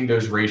at seeing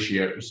those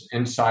ratios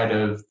inside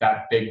of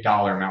that big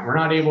dollar amount. We're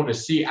not able to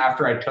see,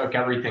 after I took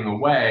everything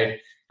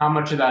away, how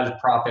much of that is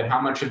profit,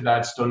 how much of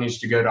that still needs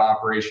to go to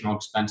operational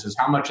expenses,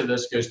 how much of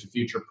this goes to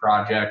future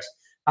projects,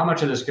 how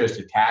much of this goes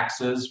to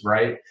taxes,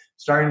 right?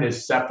 Starting to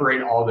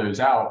separate all those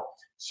out.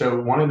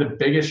 So one of the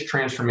biggest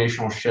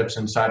transformational shifts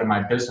inside of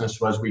my business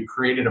was we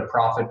created a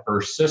Profit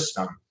First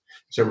system.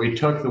 So we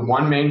took the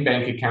one main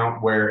bank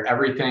account where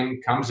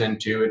everything comes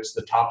into, it's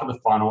the top of the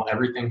funnel,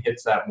 everything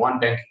hits that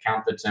one bank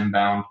account that's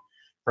inbound.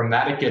 From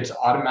that, it gets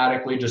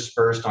automatically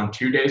dispersed on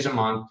 2 days a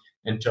month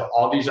into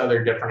all these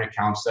other different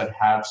accounts that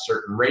have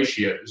certain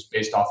ratios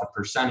based off of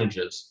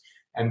percentages.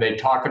 And they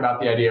talk about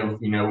the idea of,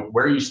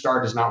 where you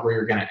start is not where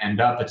you're going to end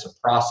up. It's a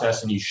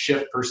process, and you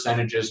shift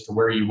percentages to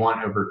where you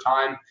want over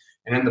time.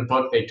 And in the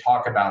book, they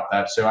talk about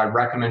that. So I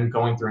recommend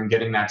going through and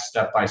getting that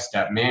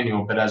step-by-step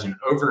manual. But as an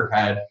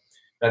overhead,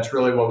 that's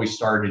really what we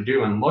started to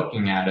do and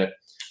looking at it.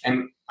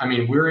 And I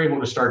mean, we're able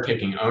to start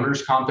taking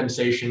owner's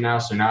compensation now.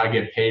 So now I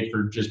get paid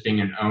for just being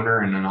an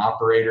owner and an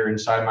operator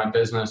inside my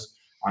business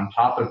on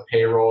top of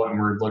payroll. And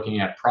we're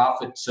looking at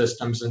profit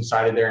systems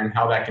inside of there and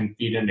how that can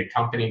feed into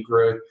company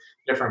growth,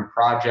 different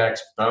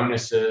projects,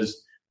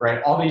 bonuses,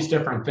 right? All these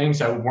different things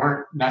that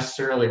weren't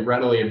necessarily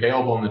readily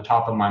available in the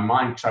top of my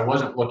mind because I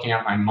wasn't looking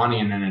at my money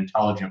in an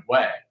intelligent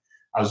way.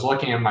 I was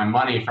looking at my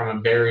money from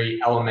a very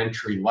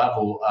elementary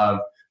level of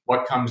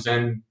what comes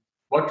in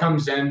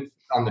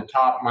on the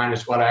top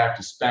minus what I have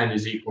to spend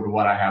is equal to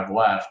what I have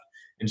left,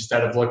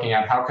 instead of looking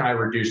at how can I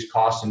reduce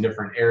costs in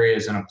different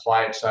areas and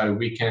apply it so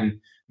we can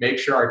make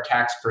sure our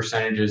tax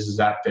percentages is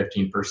at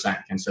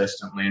 15%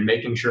 consistently, and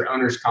making sure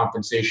owner's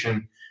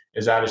compensation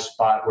is at a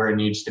spot where it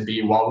needs to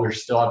be while we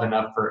still have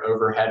enough for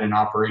overhead and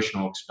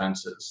operational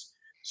expenses.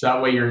 So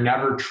that way you're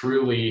never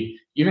truly,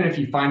 even if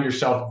you find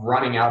yourself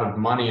running out of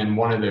money in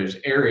one of those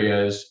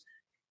areas,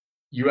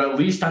 you at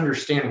least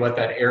understand what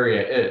that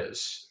area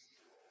is.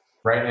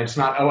 right? And it's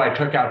not, oh, I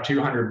took out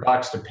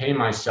 $200 to pay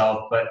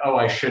myself, but oh,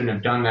 I shouldn't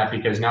have done that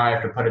because now I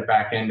have to put it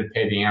back in to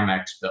pay the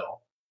Amex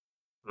bill.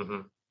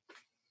 Hmm.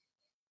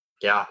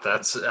 Yeah,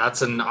 that's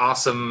an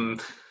awesome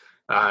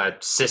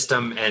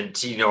system, and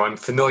I'm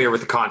familiar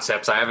with the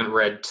concepts. I haven't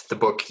read the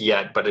book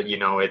yet, but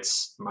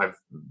I've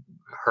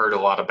heard a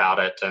lot about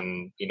it,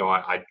 and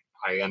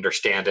I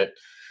understand it.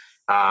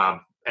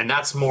 And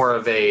that's more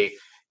of a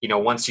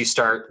once you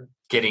start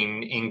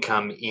getting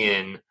income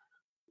in,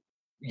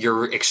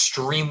 you're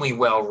extremely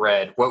well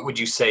read. What would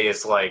you say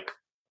is like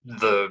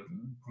the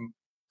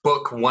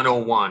book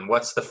 101?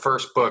 What's the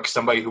first book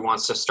somebody who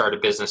wants to start a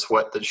business,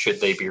 what should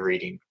they be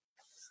reading?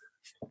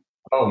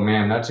 Oh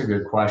man, that's a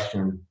good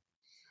question.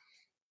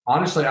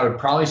 Honestly, I would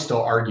probably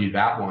still argue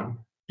that one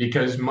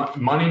because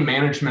money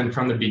management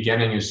from the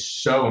beginning is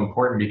so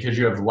important because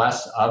you have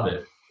less of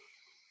it,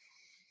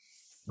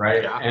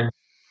 right? Yeah. And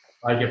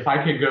like if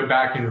I could go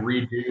back and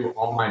redo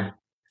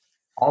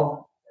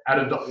all out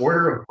of the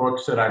order of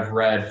books that I've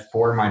read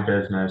for my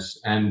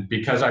business, and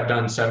because I've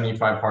done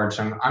 75 hard,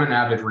 so I'm an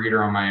avid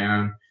reader on my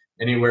own,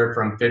 anywhere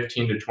from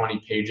 15 to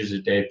 20 pages a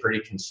day pretty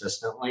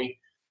consistently.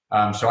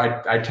 So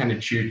I tend to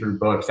chew through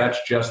books. That's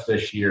just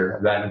this year,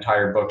 that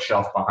entire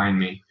bookshelf behind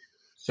me.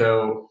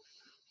 So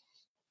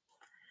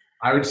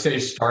I would say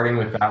starting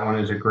with that one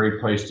is a great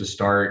place to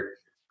start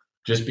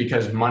just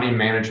because money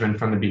management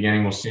from the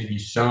beginning will save you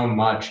so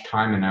much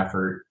time and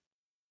effort.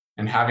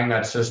 And having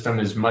that system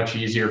is much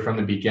easier from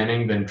the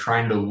beginning than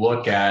trying to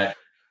look at,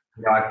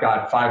 I've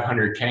got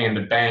 500K in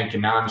the bank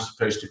and now I'm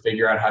supposed to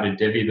figure out how to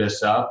divvy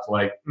this up.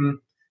 Like,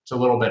 it's a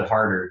little bit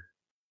harder.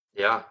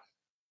 Yeah.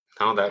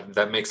 No,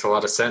 that makes a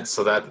lot of sense.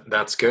 So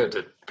that's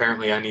good.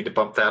 Apparently I need to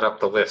bump that up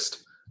the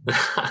list.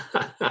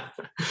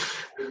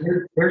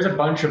 There's a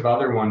bunch of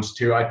other ones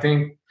too. I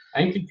think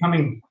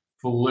becoming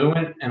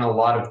fluent in a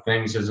lot of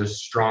things is a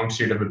strong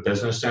suit of a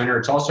business owner.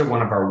 It's also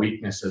one of our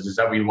weaknesses is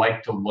that we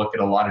like to look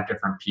at a lot of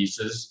different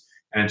pieces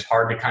and it's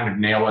hard to kind of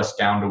nail us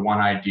down to one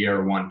idea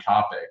or one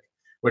topic,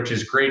 which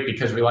is great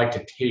because we like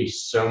to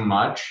taste so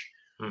much,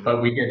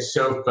 but we get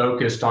so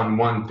focused on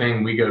one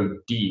thing, we go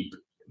deep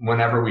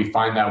whenever we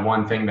find that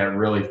one thing that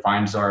really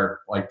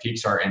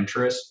piques our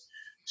interest.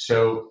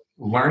 So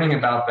learning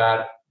about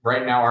that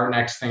right now, our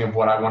next thing of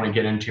what I want to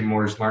get into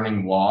more is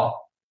learning law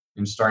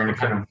and starting to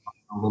kind of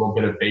a little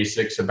bit of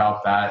basics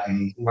about that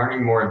and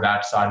learning more of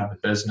that side of the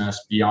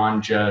business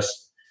beyond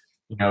just,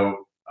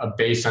 a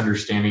base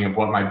understanding of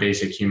what my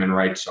basic human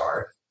rights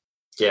are.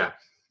 Yeah.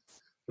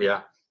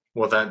 Yeah.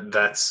 Well,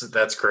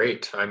 that's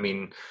great. I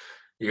mean,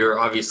 you're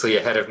obviously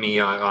ahead of me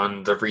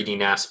on the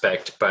reading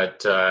aspect,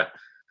 but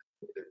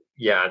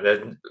yeah,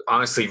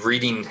 honestly,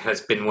 reading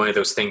has been one of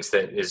those things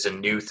that is a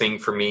new thing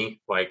for me.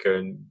 Like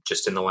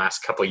just in the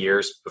last couple of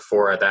years.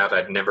 Before that,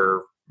 I'd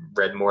never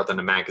read more than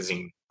a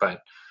magazine.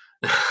 But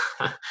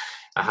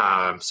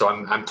so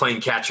I'm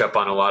playing catch up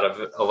on a lot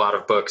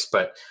of books.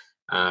 But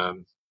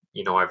I've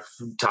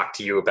talked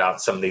to you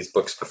about some of these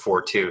books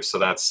before too. So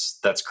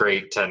that's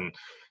great. And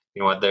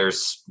you know what?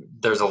 There's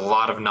a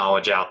lot of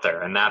knowledge out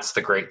there, and that's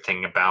the great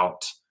thing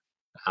about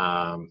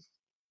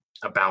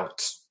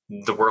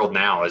the world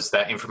now is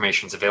that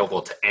information is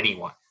available to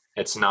anyone.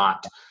 It's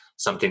not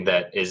something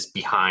that is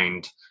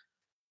behind,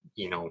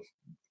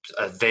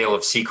 a veil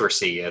of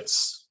secrecy.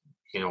 It's,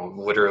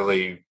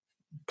 literally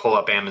pull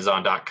up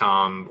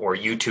Amazon.com or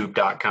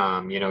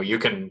YouTube.com. You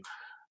can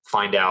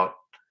find out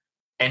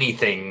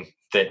anything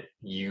that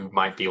you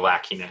might be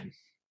lacking in.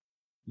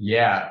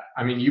 Yeah.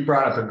 I mean, you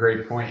brought up a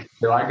great point.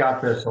 So I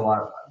got this a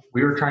lot.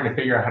 We were trying to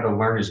figure out how to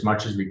learn as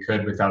much as we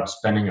could without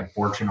spending a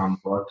fortune on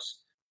books.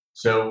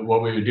 So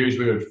what we would do is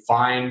we would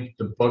find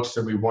the books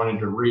that we wanted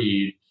to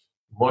read,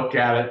 look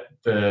at it,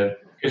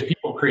 because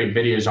people create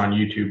videos on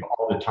YouTube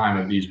all the time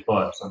of these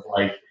books of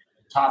like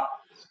top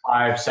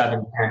 5,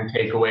 7, 10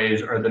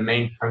 takeaways or the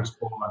main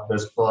principle of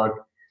this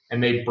book,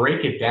 and they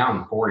break it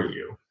down for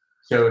you.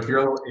 So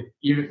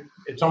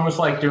it's almost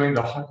like doing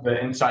the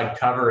inside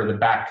cover or the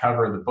back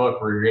cover of the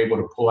book where you're able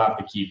to pull out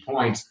the key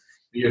points.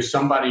 You have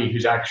somebody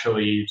who's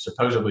actually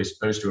supposedly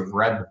supposed to have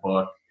read the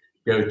book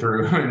go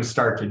through and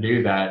start to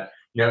do that.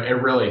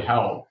 It really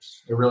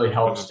helps. It really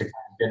helps to kind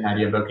of get an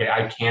idea of, okay,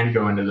 I can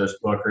go into this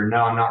book, or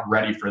no, I'm not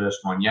ready for this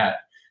one yet.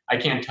 I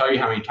can't tell you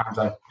how many times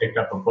I've picked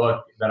up a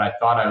book that I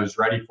thought I was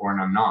ready for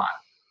and I'm not.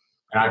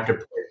 And I have to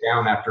put it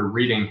down after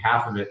reading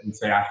half of it and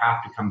say, I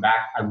have to come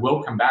back. I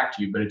will come back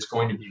to you, but it's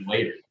going to be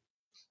later.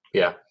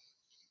 Yeah.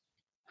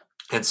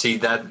 And see,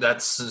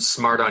 that's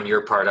smart on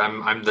your part.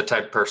 I'm the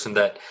type of person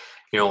that,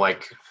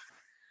 like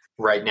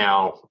right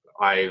now,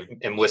 I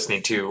am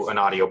listening to an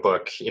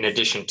audiobook in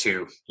addition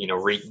to,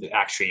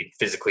 actually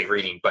physically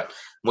reading, but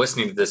I'm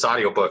listening to this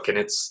audiobook and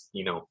it's,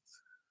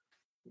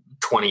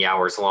 20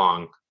 hours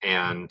long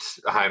and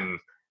I'm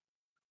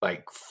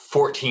like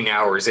 14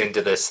 hours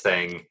into this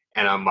thing.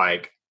 And I'm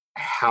like,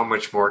 how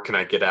much more can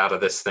I get out of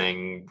this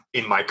thing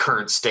in my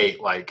current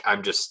state? Like,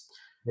 I'm just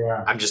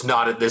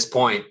not at this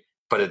point,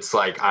 but it's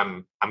like,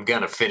 I'm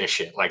going to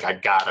finish it. Like I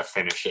gotta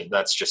finish it.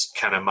 That's just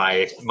kind of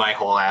my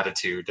whole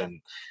attitude.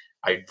 And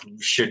I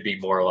should be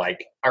more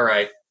like, all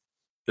right,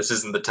 this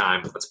isn't the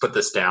time. Let's put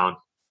this down,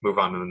 move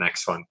on to the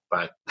next one.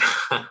 But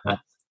a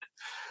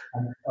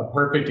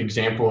perfect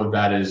example of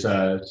that is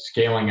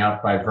Scaling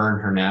Up by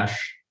Vern Harnish,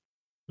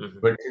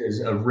 which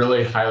is a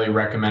really highly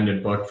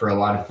recommended book for a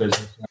lot of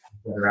business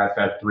that are at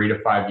that 3 to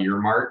 5 year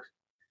mark.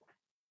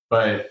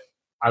 But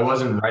I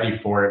wasn't ready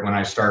for it when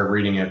I started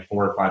reading it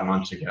 4 or 5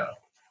 months ago.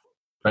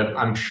 But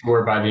I'm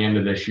sure by the end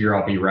of this year,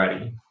 I'll be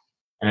ready.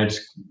 And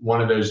it's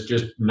one of those,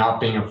 just not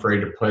being afraid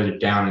to put it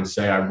down and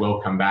say, I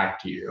will come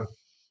back to you.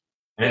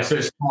 And it's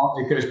so small,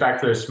 it goes back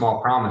to those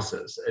small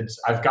promises.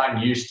 I've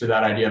gotten used to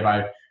that idea of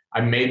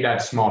I made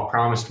that small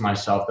promise to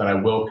myself that I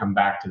will come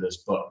back to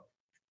this book.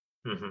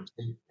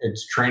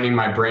 It's training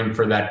my brain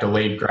for that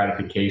delayed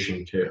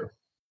gratification too.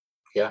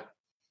 Yeah.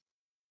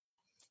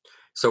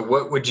 So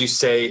what would you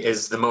say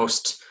is the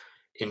most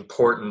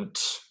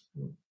important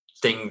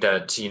thing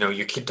that,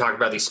 you can talk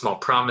about these small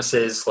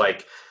promises,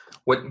 like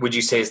what would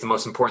you say is the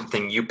most important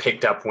thing you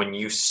picked up when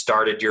you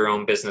started your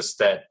own business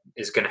that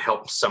is going to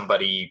help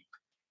somebody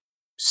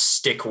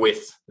stick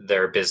with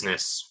their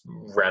business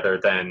rather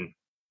than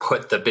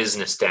put the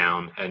business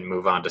down and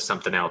move on to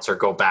something else or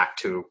go back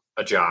to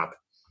a job?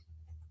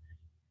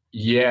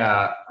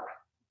 Yeah.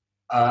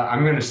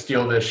 I'm going to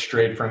steal this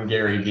straight from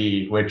Gary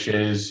Vee, which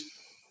is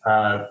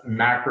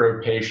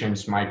macro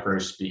patience, micro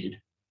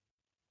speed.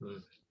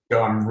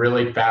 So I'm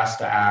really fast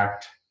to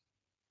act,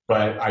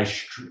 but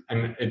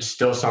and it's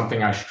still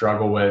something I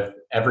struggle with.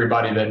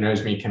 Everybody that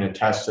knows me can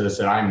attest to this,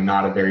 that I'm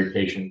not a very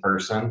patient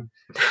person.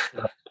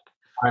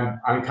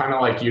 I'm kind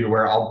of like you, to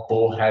where I'll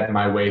bullhead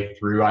my way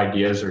through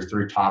ideas or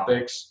through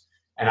topics.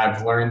 And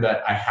I've learned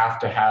that I have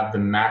to have the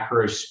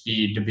macro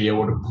speed to be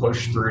able to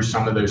push through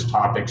some of those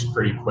topics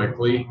pretty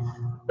quickly,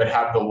 but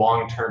have the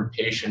long-term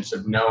patience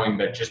of knowing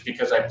that just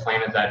because I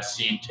planted that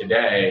seed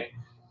today,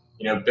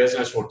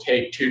 business will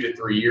take 2 to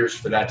 3 years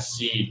for that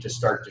seed to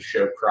start to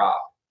show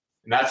crop.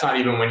 And that's not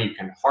even when you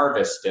can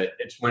harvest it.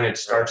 It's when it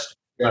starts to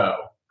go.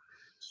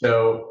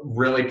 So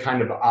really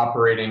kind of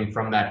operating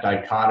from that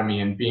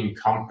dichotomy and being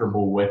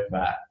comfortable with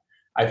that.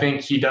 I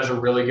think he does a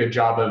really good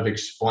job of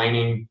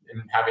explaining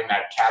and having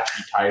that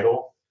catchy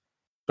title,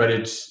 but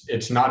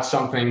it's not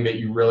something that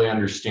you really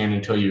understand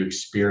until you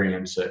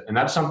experience it. And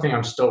that's something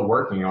I'm still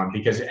working on,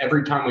 because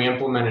every time we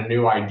implement a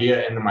new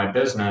idea into my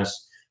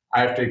business,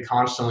 I have to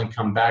constantly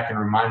come back and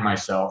remind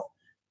myself,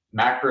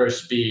 macro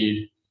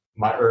speed,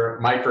 or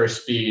micro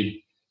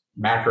speed,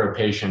 macro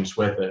patience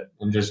with it,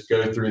 and just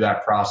go through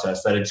that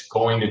process, that it's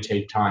going to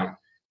take time.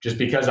 Just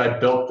because I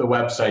built the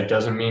website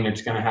doesn't mean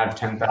it's going to have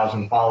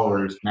 10,000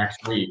 followers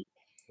next week,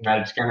 and that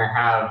it's going to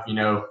have,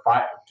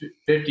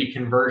 50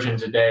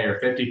 conversions a day or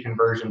 50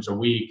 conversions a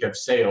week of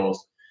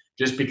sales.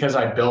 Just because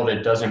I build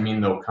it doesn't mean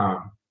they'll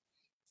come.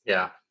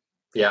 Yeah.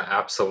 Yeah,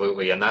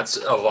 absolutely. And that's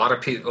a lot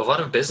of people, a lot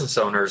of business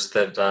owners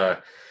that,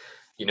 are,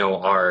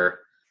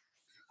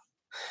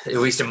 at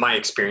least in my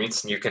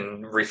experience, and you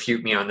can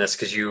refute me on this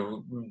because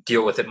you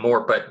deal with it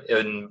more, but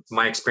in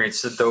my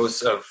experience,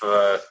 those of,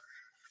 the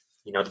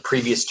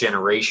previous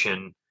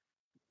generation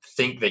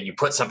think that you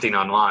put something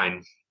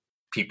online,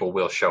 people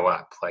will show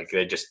up. Like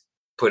they just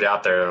put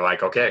out there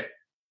like, okay,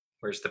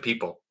 where's the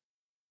people?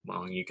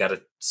 Well, you got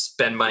to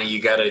spend money,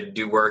 you got to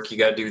do work, you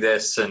got to do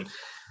this. And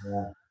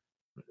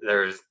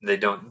they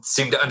don't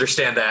seem to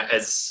understand that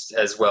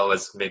as well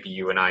as maybe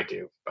you and I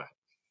do. But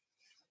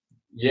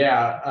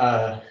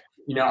yeah,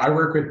 I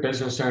work with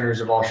business owners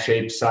of all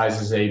shapes,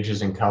 sizes,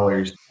 ages, and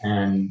colors,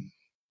 and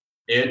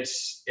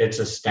it's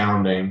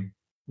astounding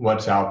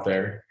what's out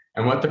there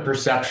and what the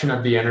perception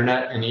of the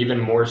internet, and even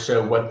more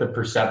so what the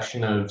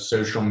perception of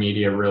social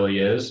media really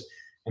is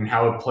and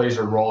how it plays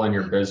a role in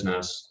your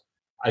business.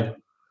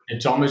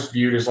 It's almost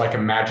viewed as like a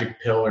magic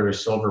pill or a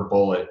silver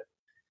bullet.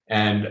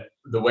 And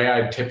the way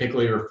I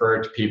typically refer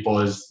it to people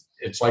is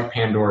it's like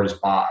Pandora's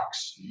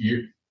box.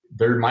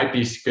 There might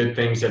be good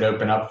things that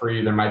open up for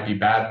you. There might be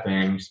bad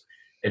things.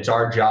 It's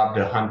our job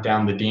to hunt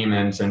down the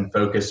demons and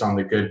focus on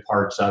the good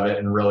parts of it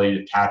and really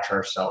attach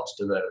ourselves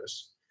to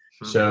those.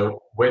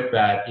 So with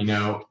that,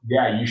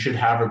 you should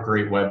have a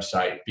great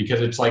website,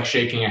 because it's like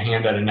shaking a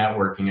hand at a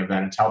networking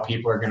event. It's how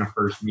people are going to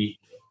first meet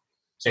you.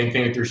 Same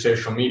thing with your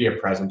social media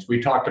presence.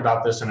 We talked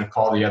about this in a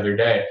call the other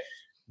day.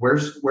 Where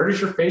does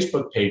your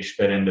Facebook page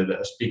fit into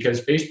this?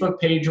 Because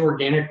Facebook page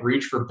organic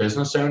reach for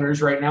business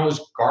owners right now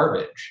is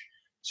garbage.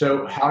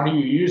 So how do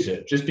you use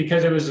it? Just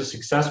because it was a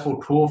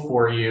successful tool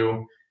for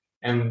you,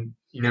 and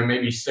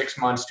maybe 6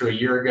 months to a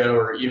year ago,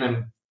 or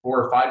even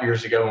 4 or 5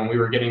 years ago, when we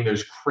were getting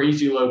those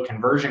crazy low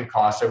conversion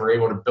costs that were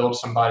able to build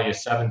somebody a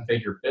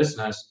 7-figure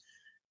business,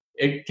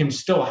 it can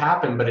still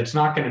happen, but it's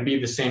not going to be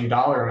the same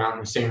dollar amount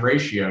and the same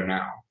ratio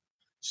now.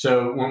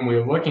 So when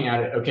we're looking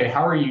at it, okay,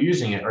 how are you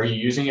using it? Are you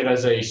using it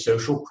as a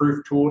social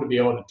proof tool to be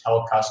able to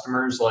tell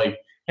customers like,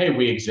 hey,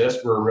 we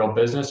exist, we're a real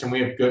business, and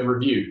we have good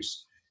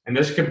reviews? And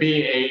this could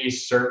be a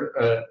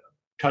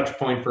touch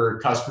point for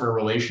customer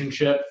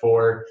relationship,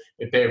 for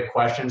if they have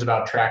questions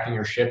about tracking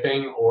or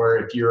shipping, or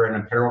if you're an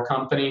apparel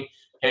company,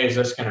 hey, is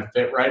this going to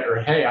fit right?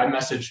 Or, hey, I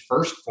messaged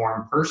First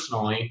Form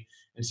personally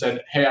and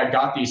said, hey, I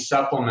got these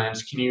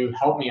supplements. Can you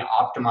help me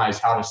optimize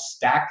how to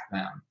stack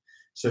them?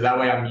 So that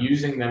way I'm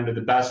using them to the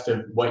best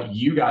of what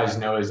you guys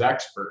know as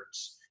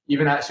experts.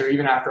 Even after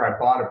I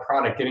bought a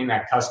product, getting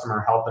that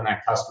customer help and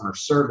that customer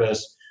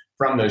service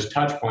from those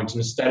touch points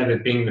instead of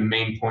it being the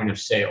main point of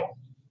sale.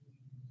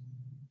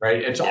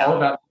 Right? It's all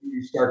about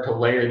you start to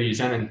layer these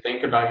in and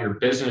think about your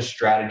business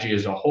strategy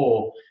as a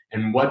whole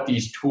and what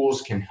these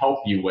tools can help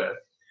you with.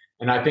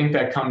 And I think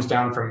that comes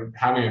down from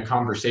having a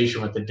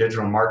conversation with a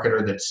digital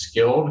marketer that's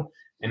skilled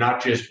and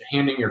not just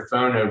handing your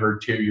phone over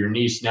to your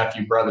niece,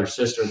 nephew, brother,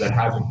 sister that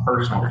has a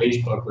personal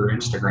Facebook or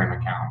Instagram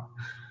account.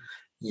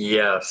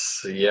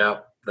 Yes. Yeah.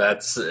 I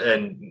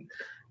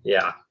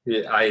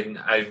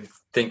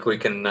think we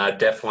can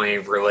definitely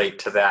relate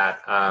to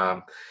that.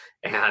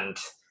 And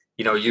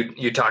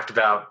you talked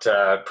about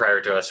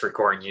prior to us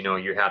recording,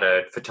 you had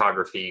a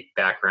photography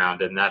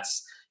background, and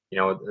that's,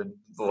 a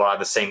lot of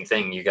the same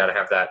thing. You got to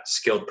have that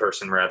skilled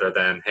person rather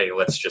than, hey,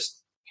 let's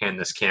just hand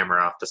this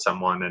camera off to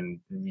someone and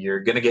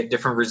you're going to get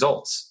different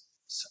results.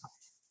 So.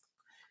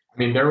 I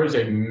mean, there was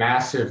a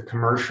massive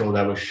commercial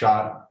that was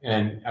shot,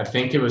 and I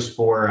think it was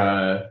for,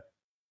 I'm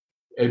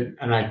going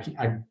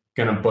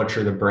to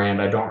butcher the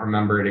brand. I don't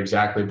remember it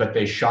exactly, but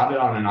they shot it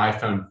on an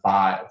iPhone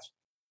 5.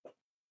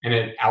 And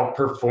it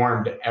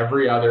outperformed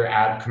every other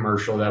ad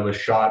commercial that was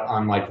shot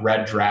on like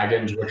Red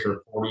Dragons, which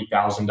are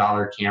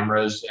 $40,000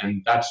 cameras.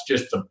 And that's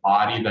just the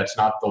body. That's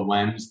not the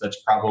lens.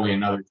 That's probably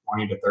another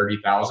 20 to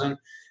 30,000.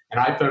 An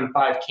iPhone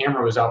 5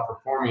 camera was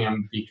outperforming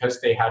them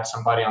because they had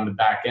somebody on the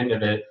back end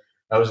of it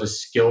that was a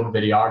skilled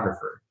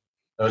videographer.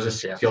 That was a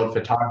skilled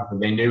photographer.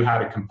 They knew how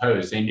to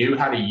compose. They knew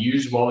how to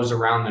use what was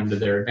around them to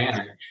their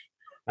advantage.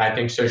 And I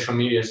think social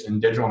media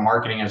and digital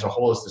marketing as a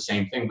whole is the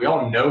same thing. We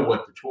all know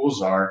what the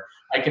tools are.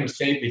 I can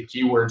say the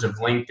keywords of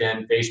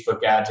LinkedIn,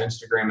 Facebook ads,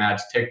 Instagram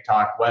ads,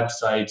 TikTok,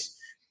 websites,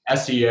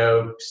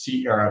 SEO,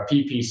 or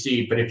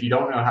PPC, but if you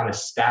don't know how to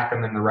stack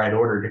them in the right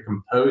order to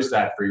compose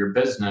that for your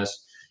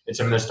business,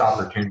 it's a missed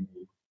opportunity.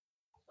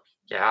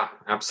 Yeah,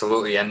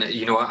 absolutely. And,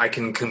 I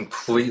can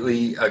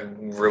completely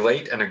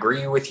relate and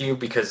agree with you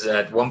because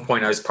at one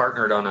point I was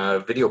partnered on a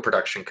video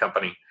production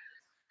company.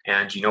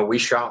 And, we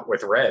shot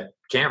with Red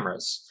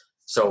cameras.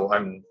 So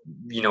I'm,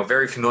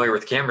 very familiar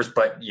with cameras,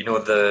 but,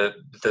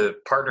 the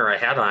partner I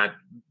had on it,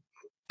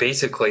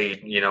 basically,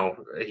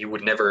 he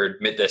would never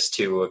admit this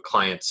to a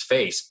client's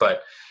face,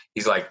 but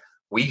he's like,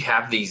 we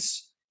have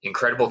these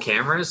incredible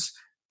cameras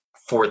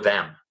for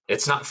them.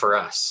 It's not for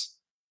us.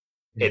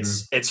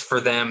 Mm-hmm. It's for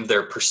them,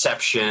 their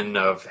perception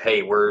of,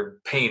 hey, we're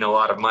paying a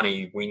lot of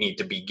money. We need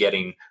to be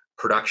getting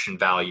production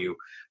value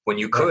when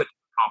you could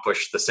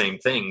accomplish the same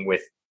thing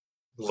with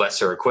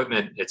lesser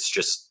equipment. It's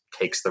just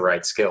takes the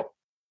right skill.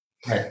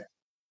 Right.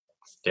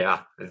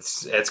 Yeah.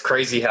 It's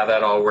crazy how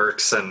that all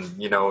works. And,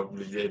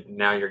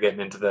 now you're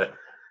getting into the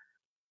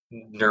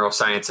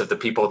neuroscience of the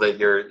people of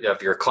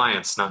your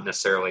clients, not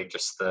necessarily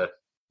just the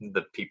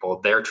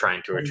people they're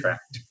trying to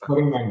attract.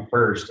 Putting them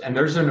first. And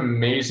there's an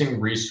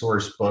amazing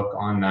resource book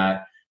on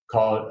that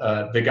called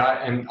the guy,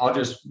 and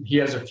he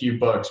has a few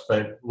books,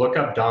 but look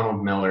up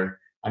Donald Miller.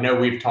 I know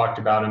we've talked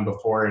about him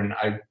before, and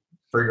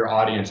for your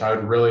audience, I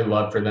would really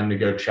love for them to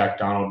go check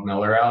Donald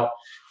Miller out.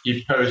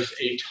 He posts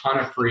a ton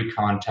of free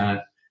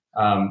content.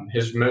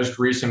 His most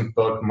recent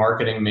book,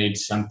 Marketing Made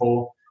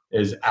Simple,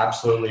 is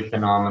absolutely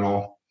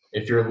phenomenal.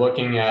 If you're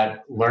looking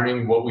at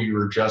learning what we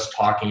were just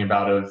talking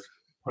about of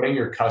putting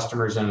your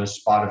customers in a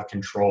spot of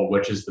control,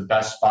 which is the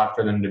best spot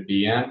for them to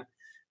be in,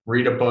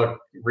 read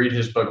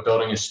his book,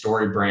 Building a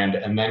Story Brand,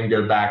 and then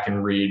go back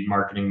and read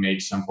Marketing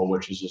Made Simple,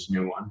 which is his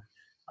new one.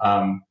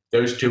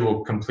 Those two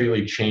will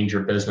completely change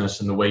your business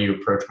and the way you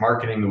approach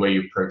marketing, the way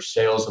you approach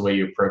sales, the way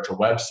you approach a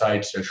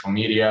website, social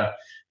media.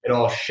 It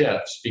all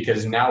shifts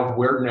because now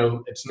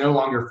it's no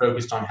longer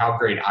focused on how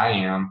great I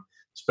am.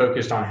 It's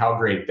focused on how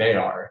great they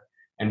are.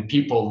 And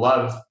people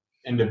love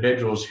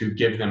individuals who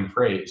give them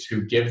praise,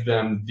 who give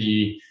them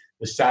the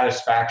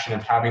satisfaction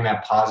of having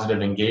that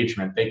positive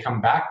engagement. They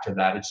come back to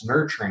that. It's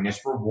nurturing,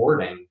 it's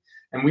rewarding.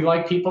 And we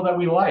like people that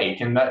we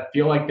like and that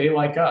feel like they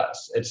like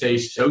us. It's a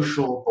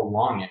social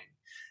belonging.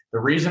 The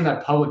reason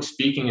that public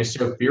speaking is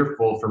so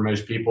fearful for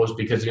most people is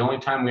because the only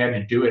time we had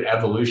to do it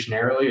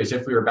evolutionarily is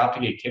if we were about to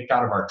get kicked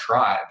out of our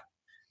tribe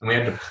and we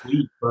had to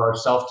plead for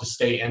ourselves to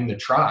stay in the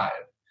tribe.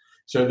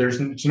 So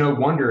it's no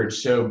wonder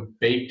it's so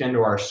baked into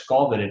our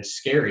skull that it's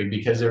scary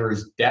because there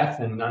was death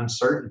and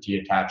uncertainty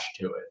attached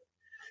to it.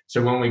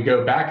 So when we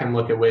go back and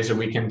look at ways that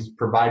we can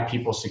provide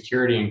people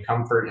security and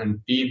comfort and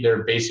feed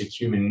their basic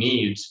human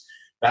needs,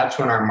 that's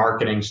when our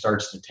marketing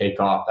starts to take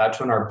off.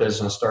 That's when our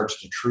business starts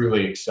to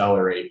truly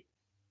accelerate.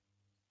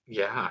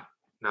 Yeah,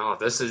 no,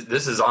 this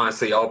is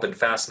honestly all been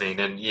fascinating.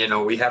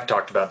 And, we have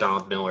talked about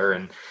Donald Miller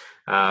and,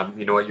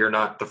 you're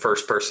not the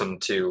first person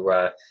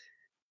to,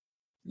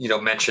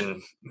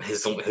 mention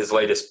his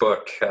latest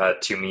book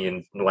to me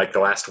in like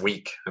the last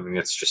week. I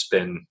mean,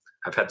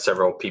 I've had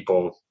several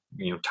people,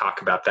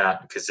 talk about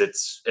that because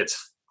it's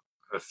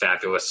a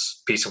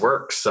fabulous piece of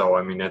work. So,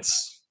 I mean,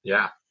 it's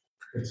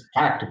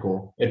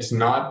tactical. It's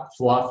not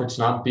fluff. It's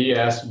not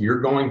BS. You're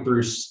going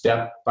through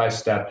step by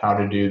step how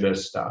to do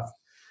this stuff.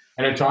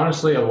 And it's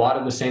honestly a lot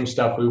of the same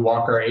stuff we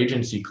walk our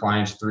agency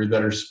clients through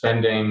that are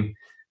spending,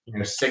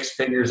 6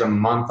 figures a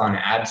month on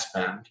ad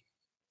spend.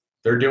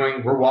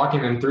 We're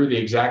walking them through the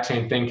exact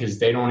same thing because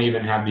they don't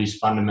even have these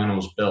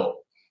fundamentals built.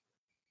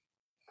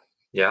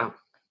 Yeah.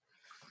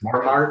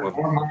 More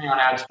money on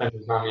ad spend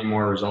does not mean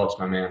more results,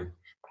 my man.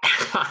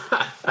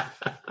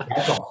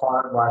 That's a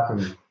hard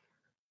lesson.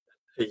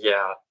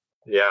 Yeah.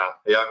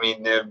 I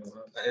mean,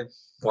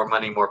 more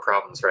money, more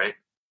problems, right?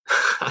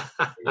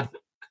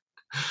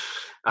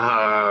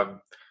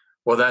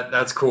 Well,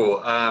 that's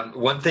cool.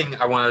 One thing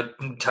I want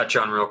to touch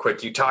on real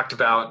quick, you talked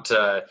about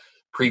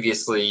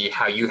previously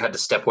how you had to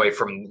step away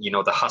from,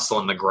 the hustle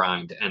and the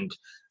grind. And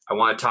I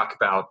want to talk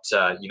about,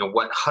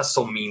 what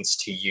hustle means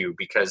to you,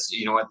 because,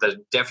 the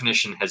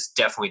definition has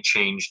definitely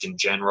changed in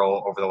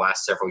general over the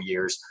last several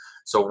years.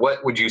 So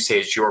what would you say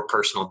is your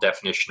personal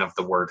definition of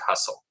the word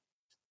hustle?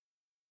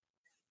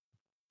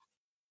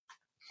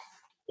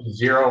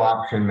 Zero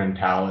option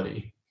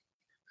mentality.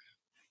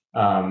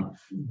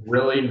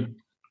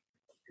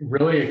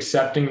 Really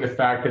accepting the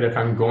fact that if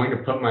I'm going to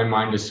put my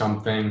mind to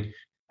something,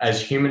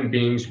 as human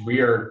beings,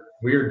 we are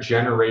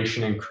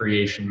generation and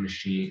creation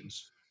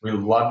machines. We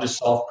love to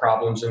solve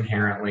problems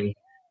inherently.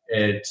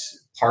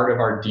 It's part of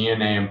our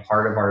DNA and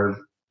part of our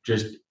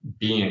just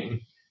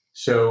being.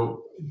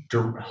 So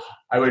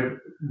I would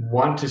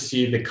want to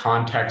see the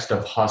context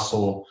of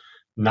hustle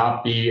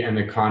not be in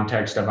the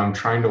context of I'm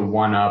trying to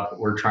one up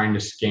or trying to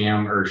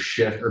scam or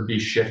shift or be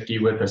shifty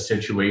with a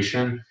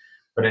situation,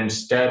 but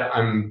instead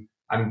I'm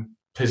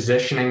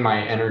positioning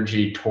my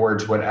energy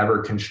towards whatever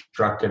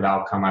constructive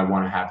outcome I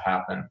want to have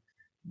happen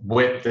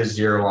with the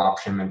zero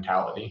option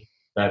mentality,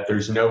 that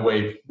there's no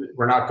way,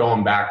 we're not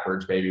going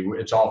backwards, baby.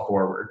 It's all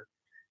forward.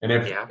 And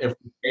if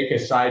we take a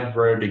side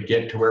road to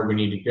get to where we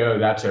need to go,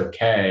 that's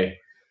okay.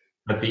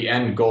 But the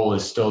end goal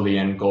is still the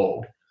end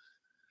goal.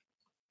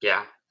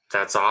 Yeah,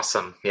 that's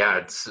awesome. Yeah,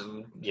 it's,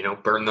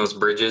 burn those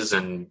bridges,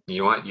 and you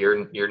know what?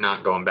 You're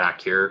not going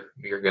back. You're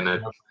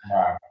gonna.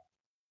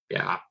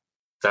 Yeah,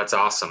 that's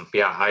awesome.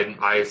 Yeah,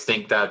 I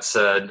think that's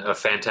a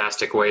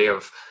fantastic way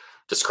of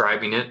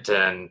describing it.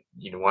 And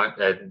you know what?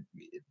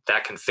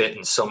 That can fit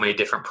in so many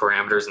different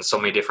parameters and so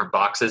many different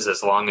boxes.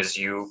 As long as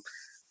you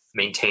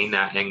maintain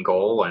that end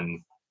goal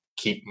and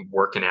keep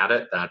working at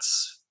it,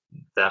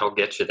 that'll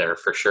get you there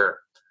for sure.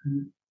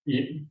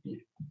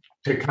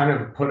 To kind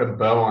of put a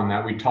bow on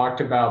that, we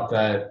talked about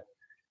that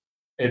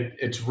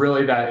it's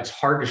really that it's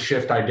hard to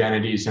shift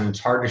identities and it's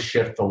hard to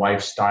shift the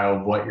lifestyle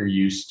of what you're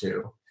used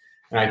to.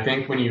 And I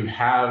think when you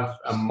have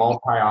a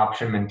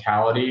multi-option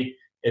mentality,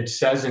 it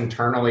says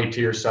internally to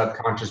your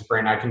subconscious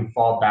brain, I can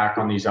fall back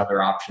on these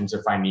other options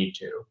if I need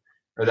to,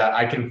 or that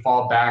I can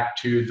fall back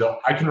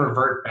I can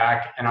revert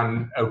back, and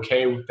I'm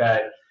okay with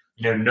that.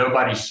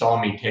 Nobody saw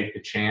me take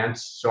the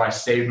chance. So I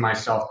saved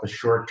myself the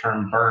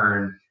short-term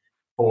burn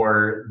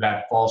for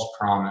that false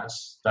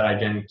promise that I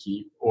didn't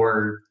keep,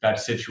 or that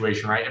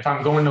situation, right? If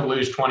I'm going to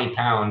lose 20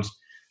 pounds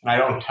and I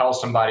don't tell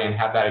somebody and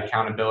have that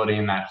accountability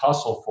and that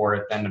hustle for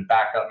it, then to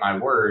back up my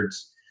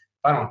words,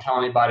 if I don't tell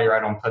anybody or I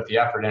don't put the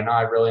effort in,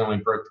 I really only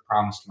broke the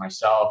promise to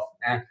myself.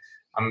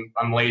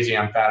 I'm lazy,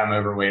 I'm fat, I'm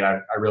overweight.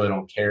 I really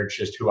don't care. It's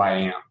just who I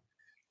am.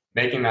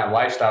 Making that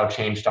lifestyle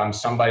change, I'm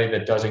somebody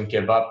that doesn't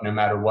give up no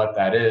matter what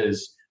that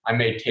is. I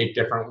may take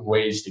different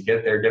ways to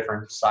get there,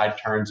 different side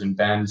turns and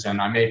bends, and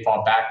I may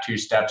fall back 2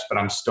 steps, but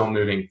I'm still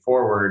moving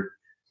forward.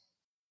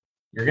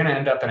 You're going to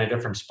end up in a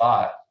different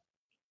spot.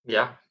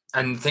 Yeah.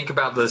 And think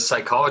about the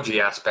psychology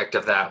aspect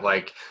of that.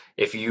 Like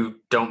if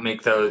you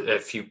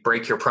if you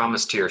break your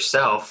promise to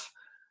yourself,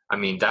 I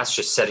mean, that's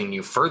just setting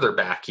you further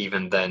back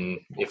even than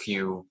if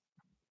you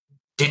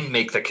didn't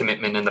make the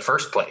commitment in the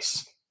first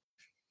place.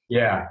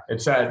 Yeah.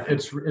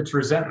 It's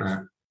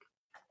resentment.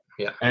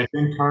 Yeah. And it's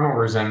internal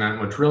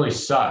resentment, which really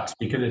sucks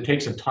because it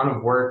takes a ton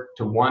of work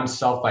to, one,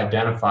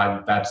 self-identify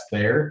that that's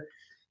there,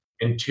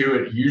 and 2,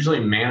 it usually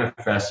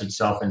manifests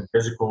itself in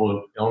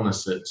physical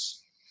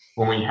illnesses.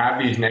 When we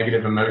have these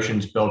negative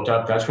emotions built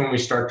up, that's when we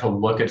start to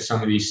look at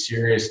some of these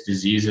serious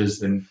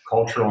diseases and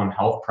cultural and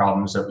health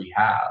problems that we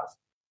have.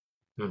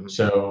 Mm-hmm.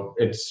 So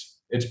it's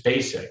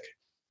basic,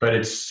 but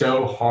it's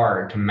so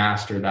hard to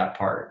master that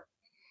part.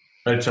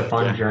 But it's a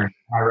fun journey.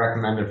 I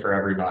recommend it for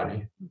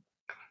everybody.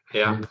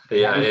 Yeah,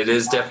 it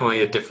is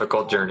definitely a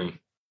difficult journey.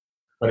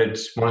 But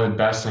it's one of the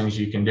best things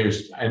you can do.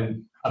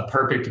 And a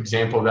perfect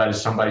example of that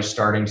is somebody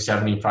starting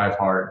 75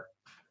 Hard.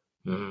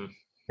 Mm-hmm.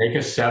 Make a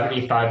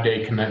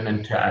 75-day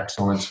commitment to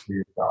excellence for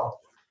yourself.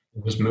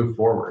 And just move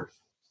forward.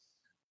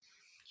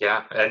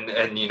 Yeah,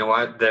 and you know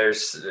what?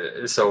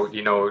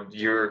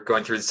 You're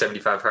going through the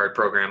 75 Hard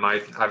program.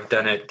 I've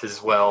done it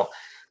as well.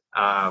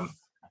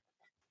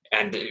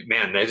 And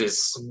man, it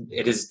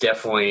is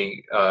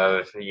definitely,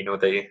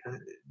 Andy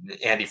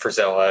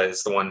Frisella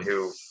is the one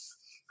who,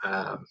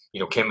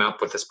 came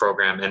up with this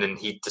program, and then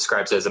he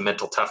describes it as a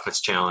mental toughness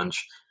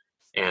challenge.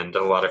 And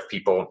a lot of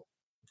people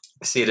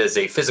see it as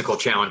a physical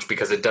challenge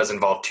because it does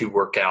involve 2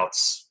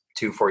 workouts,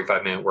 2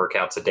 45-minute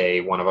workouts a day,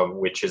 one of them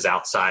which is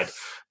outside.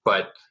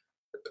 But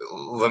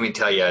let me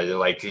tell you,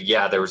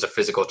 there was a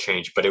physical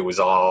change, but it was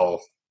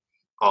all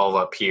all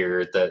up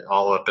here, that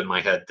all up in my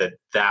head,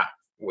 that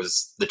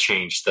was the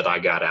change that I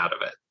got out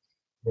of it.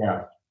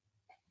 Yeah.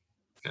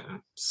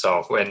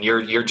 So, and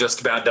you're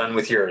just about done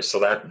with yours. So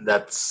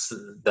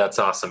that's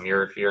awesome.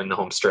 You're in the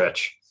home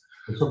stretch.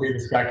 This will be the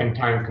second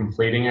time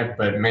completing it,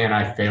 but man,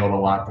 I failed a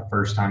lot the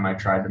first time I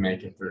tried to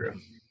make it through.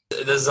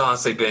 This has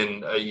honestly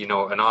been,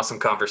 an awesome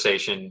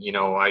conversation.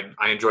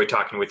 I enjoyed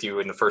talking with you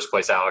in the first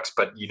place, Alex,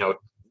 but,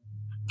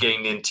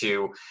 getting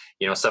into,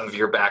 some of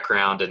your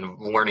background and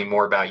learning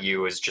more about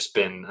you has just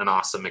been an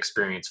awesome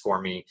experience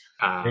for me.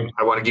 I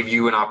want to give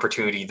you an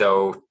opportunity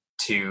though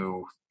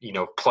to,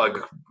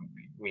 plug,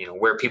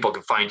 where people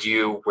can find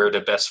you, where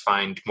to best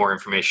find more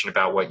information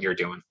about what you're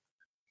doing.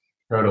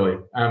 Totally.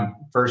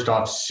 First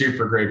off,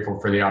 super grateful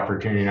for the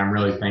opportunity. And I'm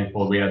really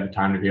thankful we had the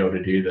time to be able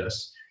to do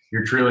this.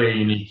 You're truly a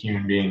unique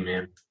human being,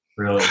 man.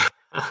 Really.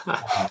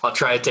 I'll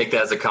try to take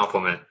that as a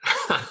compliment.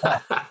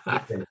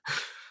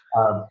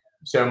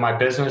 So my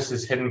business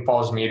is Hidden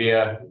Falls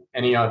Media,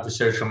 any of the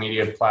social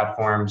media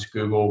platforms,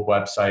 Google,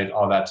 website,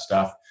 all that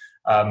stuff.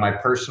 My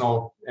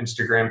personal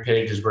Instagram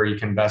page is where you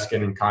can best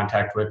get in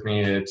contact with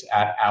me. It's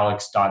at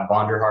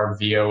alex.vonderhaar,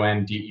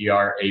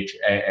 VONDERHAAR.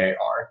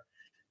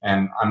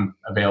 And I'm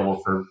available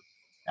for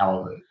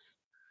all of it.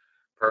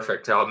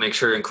 Perfect. I'll make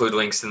sure to include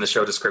links in the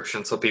show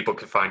description so people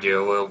can find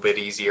you a little bit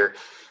easier.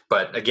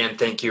 But again,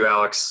 thank you,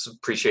 Alex.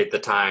 Appreciate the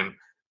time.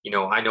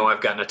 I know I've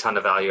gotten a ton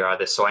of value out of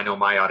this, so I know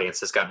my audience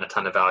has gotten a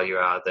ton of value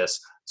out of this.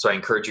 So I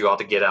encourage you all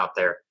to get out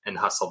there and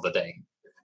hustle the day.